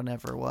 18,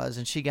 whatever it was,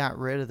 and she got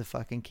rid of the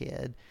fucking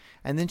kid.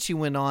 And then she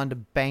went on to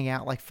bang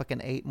out like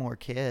fucking 8 more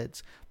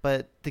kids.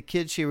 But the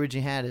kid she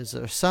originally had is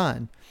her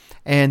son.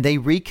 And they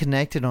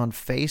reconnected on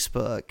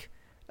Facebook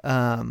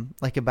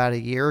like about a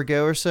year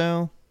ago or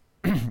so.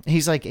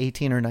 He's like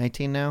 18 or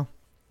 19 now.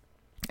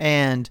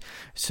 And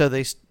so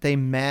they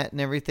met and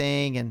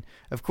everything. And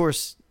of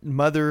course,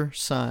 mother,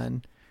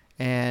 son.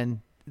 And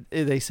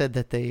they said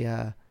that they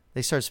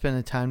started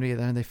spending time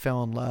together and they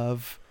fell in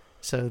love.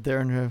 So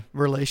they're in a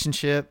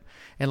relationship.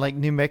 And like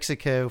New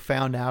Mexico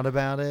found out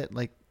about it.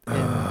 Like,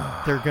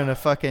 and they're gonna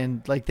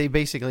fucking like they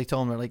basically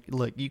told him, like,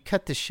 look, you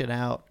cut this shit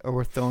out or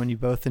we're throwing you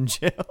both in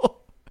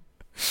jail.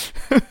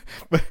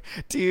 But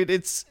dude,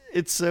 it's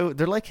so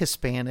they're like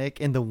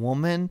Hispanic and the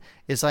woman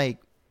is like,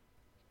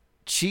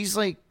 she's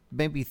like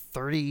maybe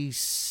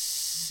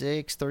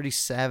 36,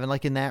 37,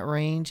 like in that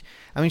range.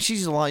 I mean,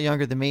 she's a lot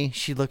younger than me.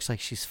 She looks like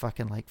she's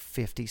fucking like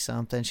 50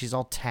 something. She's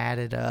all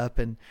tatted up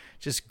and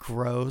just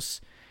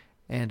gross.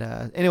 And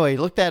anyway,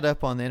 look that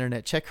up on the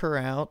internet. Check her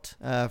out.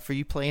 For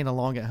you playing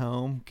along at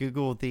home,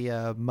 Google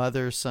the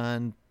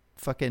mother-son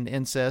fucking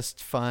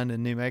incest fun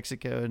in New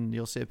Mexico, and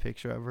you'll see a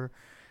picture of her.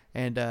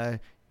 And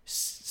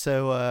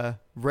so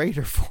rate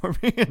her for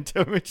me and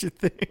tell me what you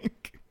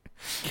think.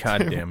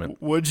 God damn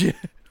it. Would you?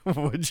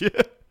 Would you?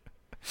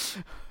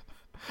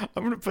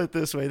 I'm going to put it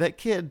this way. That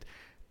kid,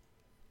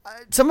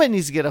 somebody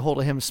needs to get a hold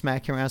of him,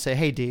 smack him around, and say,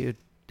 hey, dude,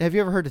 have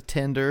you ever heard of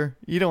Tinder?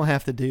 You don't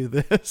have to do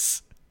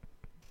this.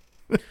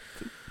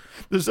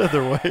 There's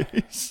other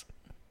ways.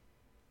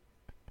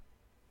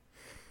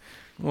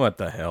 What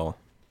the hell?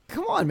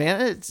 Come on,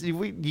 man. It's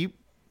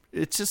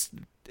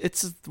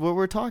what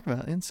we're talking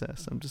about,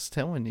 incest. I'm just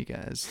telling you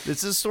guys.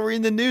 It's a story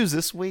in the news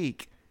this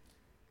week.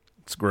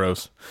 It's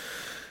gross.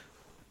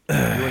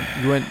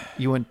 You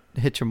went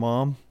hit your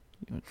mom?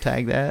 You want to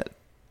tag that?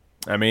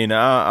 I mean,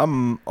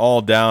 I'm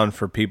all down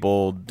for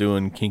people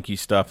doing kinky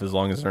stuff as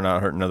long as they're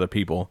not hurting other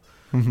people.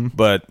 Mm-hmm.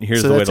 But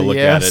here's So the way that's to a look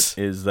yes? at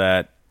it, is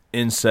that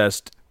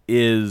incest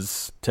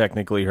is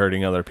technically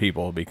hurting other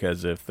people,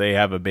 because if they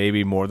have a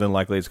baby, more than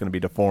likely it's going to be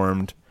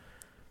deformed.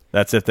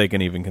 That's if they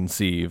can even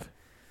conceive.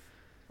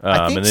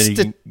 And then you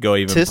can go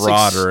even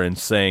broader and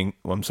saying,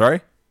 well, I'm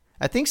sorry?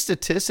 I think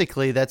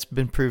statistically that's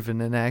been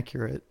proven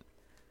inaccurate.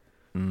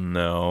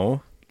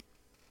 No.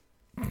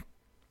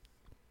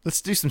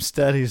 Let's do some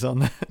studies on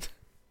that.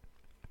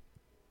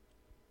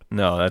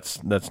 No,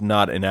 that's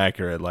not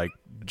inaccurate. Like,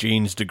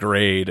 genes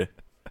degrade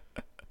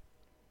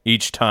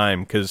each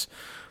time, because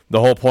the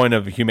whole point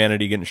of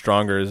humanity getting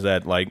stronger is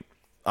that, like,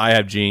 I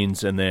have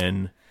genes and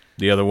then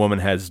the other woman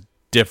has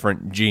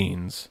different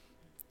genes.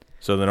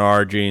 So then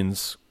our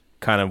genes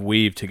kind of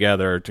weave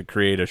together to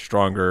create a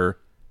stronger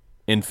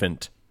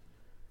infant.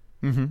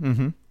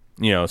 You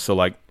know, so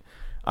like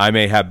I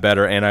may have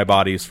better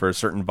antibodies for a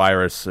certain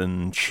virus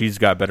and she's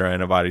got better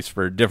antibodies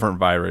for a different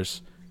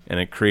virus, and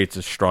it creates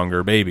a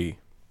stronger baby.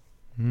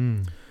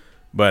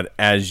 But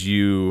as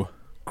you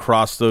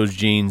cross those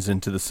genes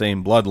into the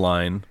same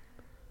bloodline,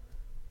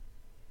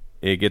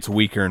 it gets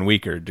weaker and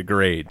weaker,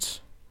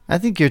 degrades. I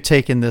think you're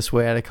taking this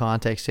way out of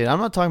context, dude. I'm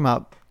not talking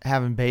about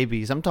having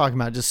babies. I'm talking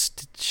about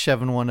just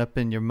shoving one up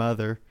in your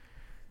mother.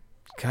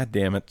 God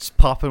damn it. Just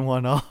popping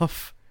one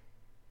off.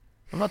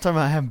 I'm not talking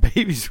about having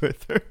babies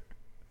with her.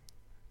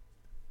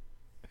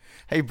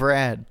 Hey,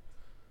 Brad.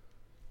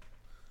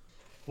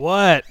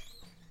 What?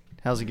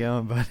 How's it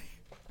going, buddy?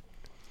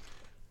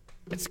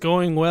 It's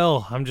going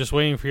well. I'm just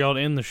waiting for y'all to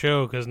end the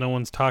show because no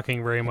one's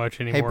talking very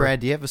much anymore. Hey, Brad,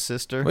 do you have a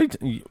sister? Wait,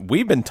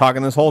 we've been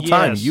talking this whole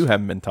time. Yes. You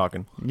haven't been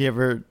talking. You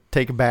ever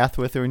take a bath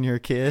with her when you were a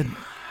kid?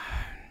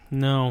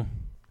 No,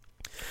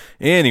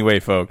 Anyway,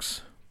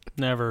 folks.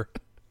 never.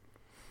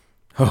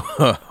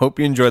 Hope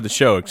you enjoyed the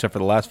show, except for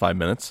the last 5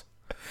 minutes.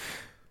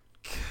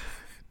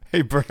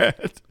 Hey,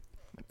 Brad.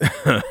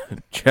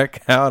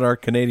 Check out our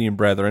Canadian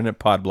brethren at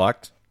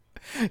Podblocked.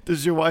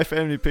 Does your wife have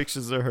any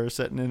pictures of her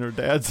sitting in her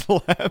dad's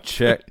lap?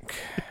 Check.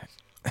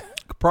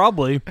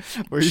 Probably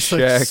Where he's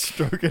Check. like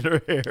stroking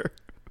her hair.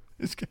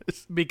 This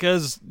guy's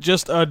because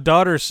just a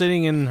daughter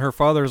sitting in her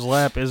father's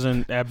lap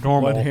isn't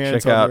abnormal one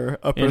hand's Check on out her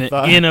upper in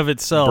thigh. in of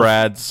itself.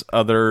 Brad's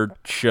other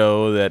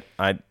show that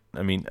I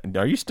mean,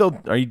 are you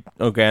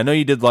okay? I know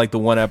you did like the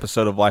one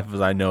episode of Life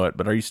as I Know It,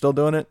 but are you still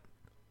doing it?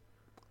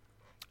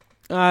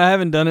 I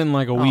haven't done it in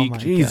like a Oh week. my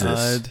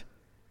Jesus. God.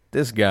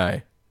 This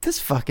guy. This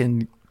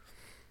fucking...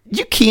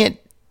 You can't...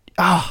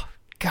 Oh,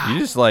 God. You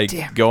just like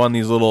damn. go on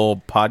these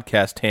little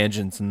podcast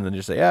tangents and then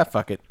just say, "Yeah,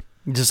 fuck it."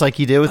 Just like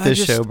you did with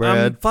this show, I'm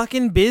Brad.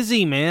 fucking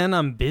busy, man.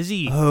 I'm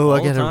busy. Oh, all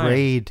I got the time. a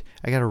raid.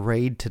 I got a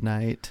raid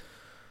tonight.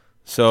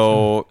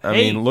 So I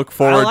Hey, mean, look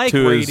forward I like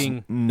to reading.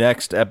 his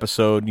next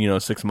episode.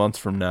 6 months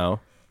from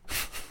now.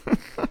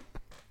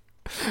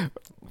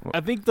 I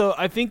think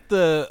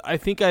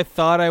I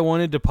thought I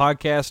wanted to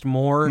podcast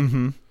more,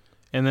 and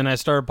then I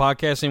started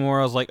podcasting more.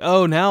 I was like,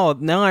 oh, now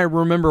I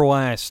remember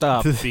why I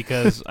stopped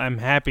because I'm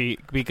happy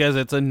because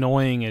it's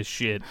annoying as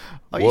shit.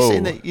 Are you Whoa.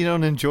 saying that you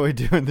don't enjoy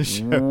doing the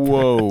show?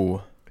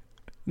 Whoa.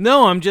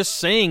 No, I'm just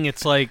saying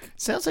it's like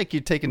Sounds like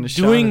you're taking the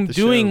shot doing at the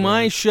doing show,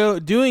 my man. show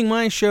doing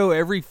my show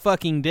every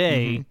fucking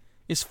day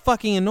is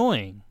fucking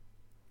annoying.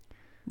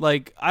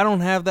 Like, I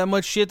don't have that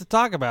much shit to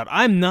talk about.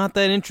 I'm not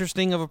that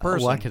interesting of a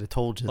person. Oh, I could have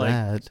told you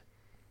Like,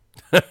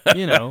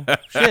 that.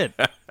 Shit.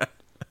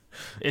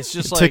 It's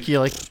just It like took you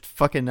like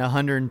fucking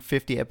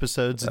 150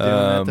 episodes of doing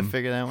that to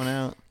figure that one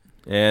out.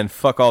 And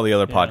fuck all the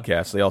other Yeah.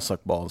 podcasts. They all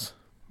suck balls.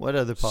 What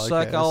other podcast?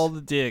 suck all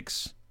the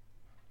dicks.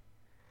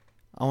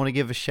 I want to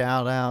give a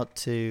shout out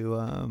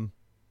to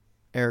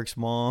Eric's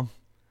mom.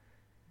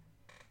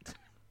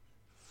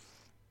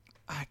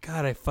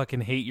 God, I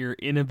fucking hate your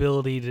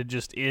inability to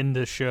just end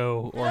a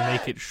show or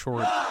make it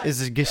short.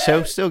 Is the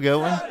show still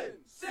going?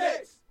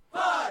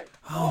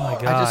 Oh my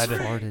I god.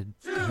 just farted.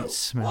 It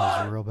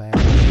smells real bad.